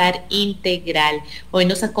bienestar integral. Hoy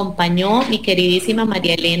nos acompañó mi queridísima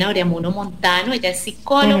María Elena Oreamuno Montano. Ella es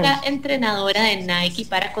psicóloga, entrenadora de Nike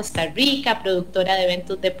para Costa Rica, productora de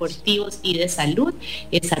eventos deportivos y de salud.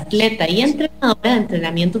 Es atleta y entrenadora de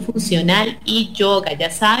entrenamiento funcional y yoga.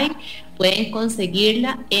 Ya saben, pueden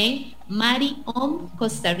conseguirla en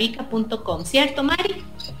mariomcostarrica.com. ¿Cierto, Mari?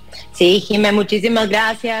 Sí, Jimé, muchísimas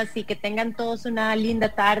gracias y que tengan todos una linda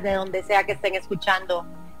tarde donde sea que estén escuchando.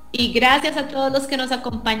 Y gracias a todos los que nos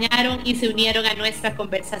acompañaron y se unieron a nuestra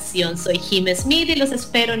conversación. Soy Jimé Smith y los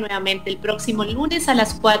espero nuevamente el próximo lunes a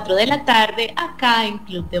las 4 de la tarde acá en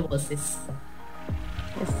Club de Voces.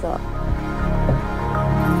 Eso.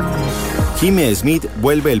 Jimé Smith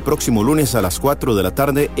vuelve el próximo lunes a las 4 de la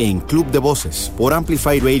tarde en Club de Voces por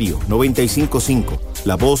Amplify Radio 95.5,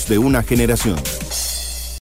 la voz de una generación.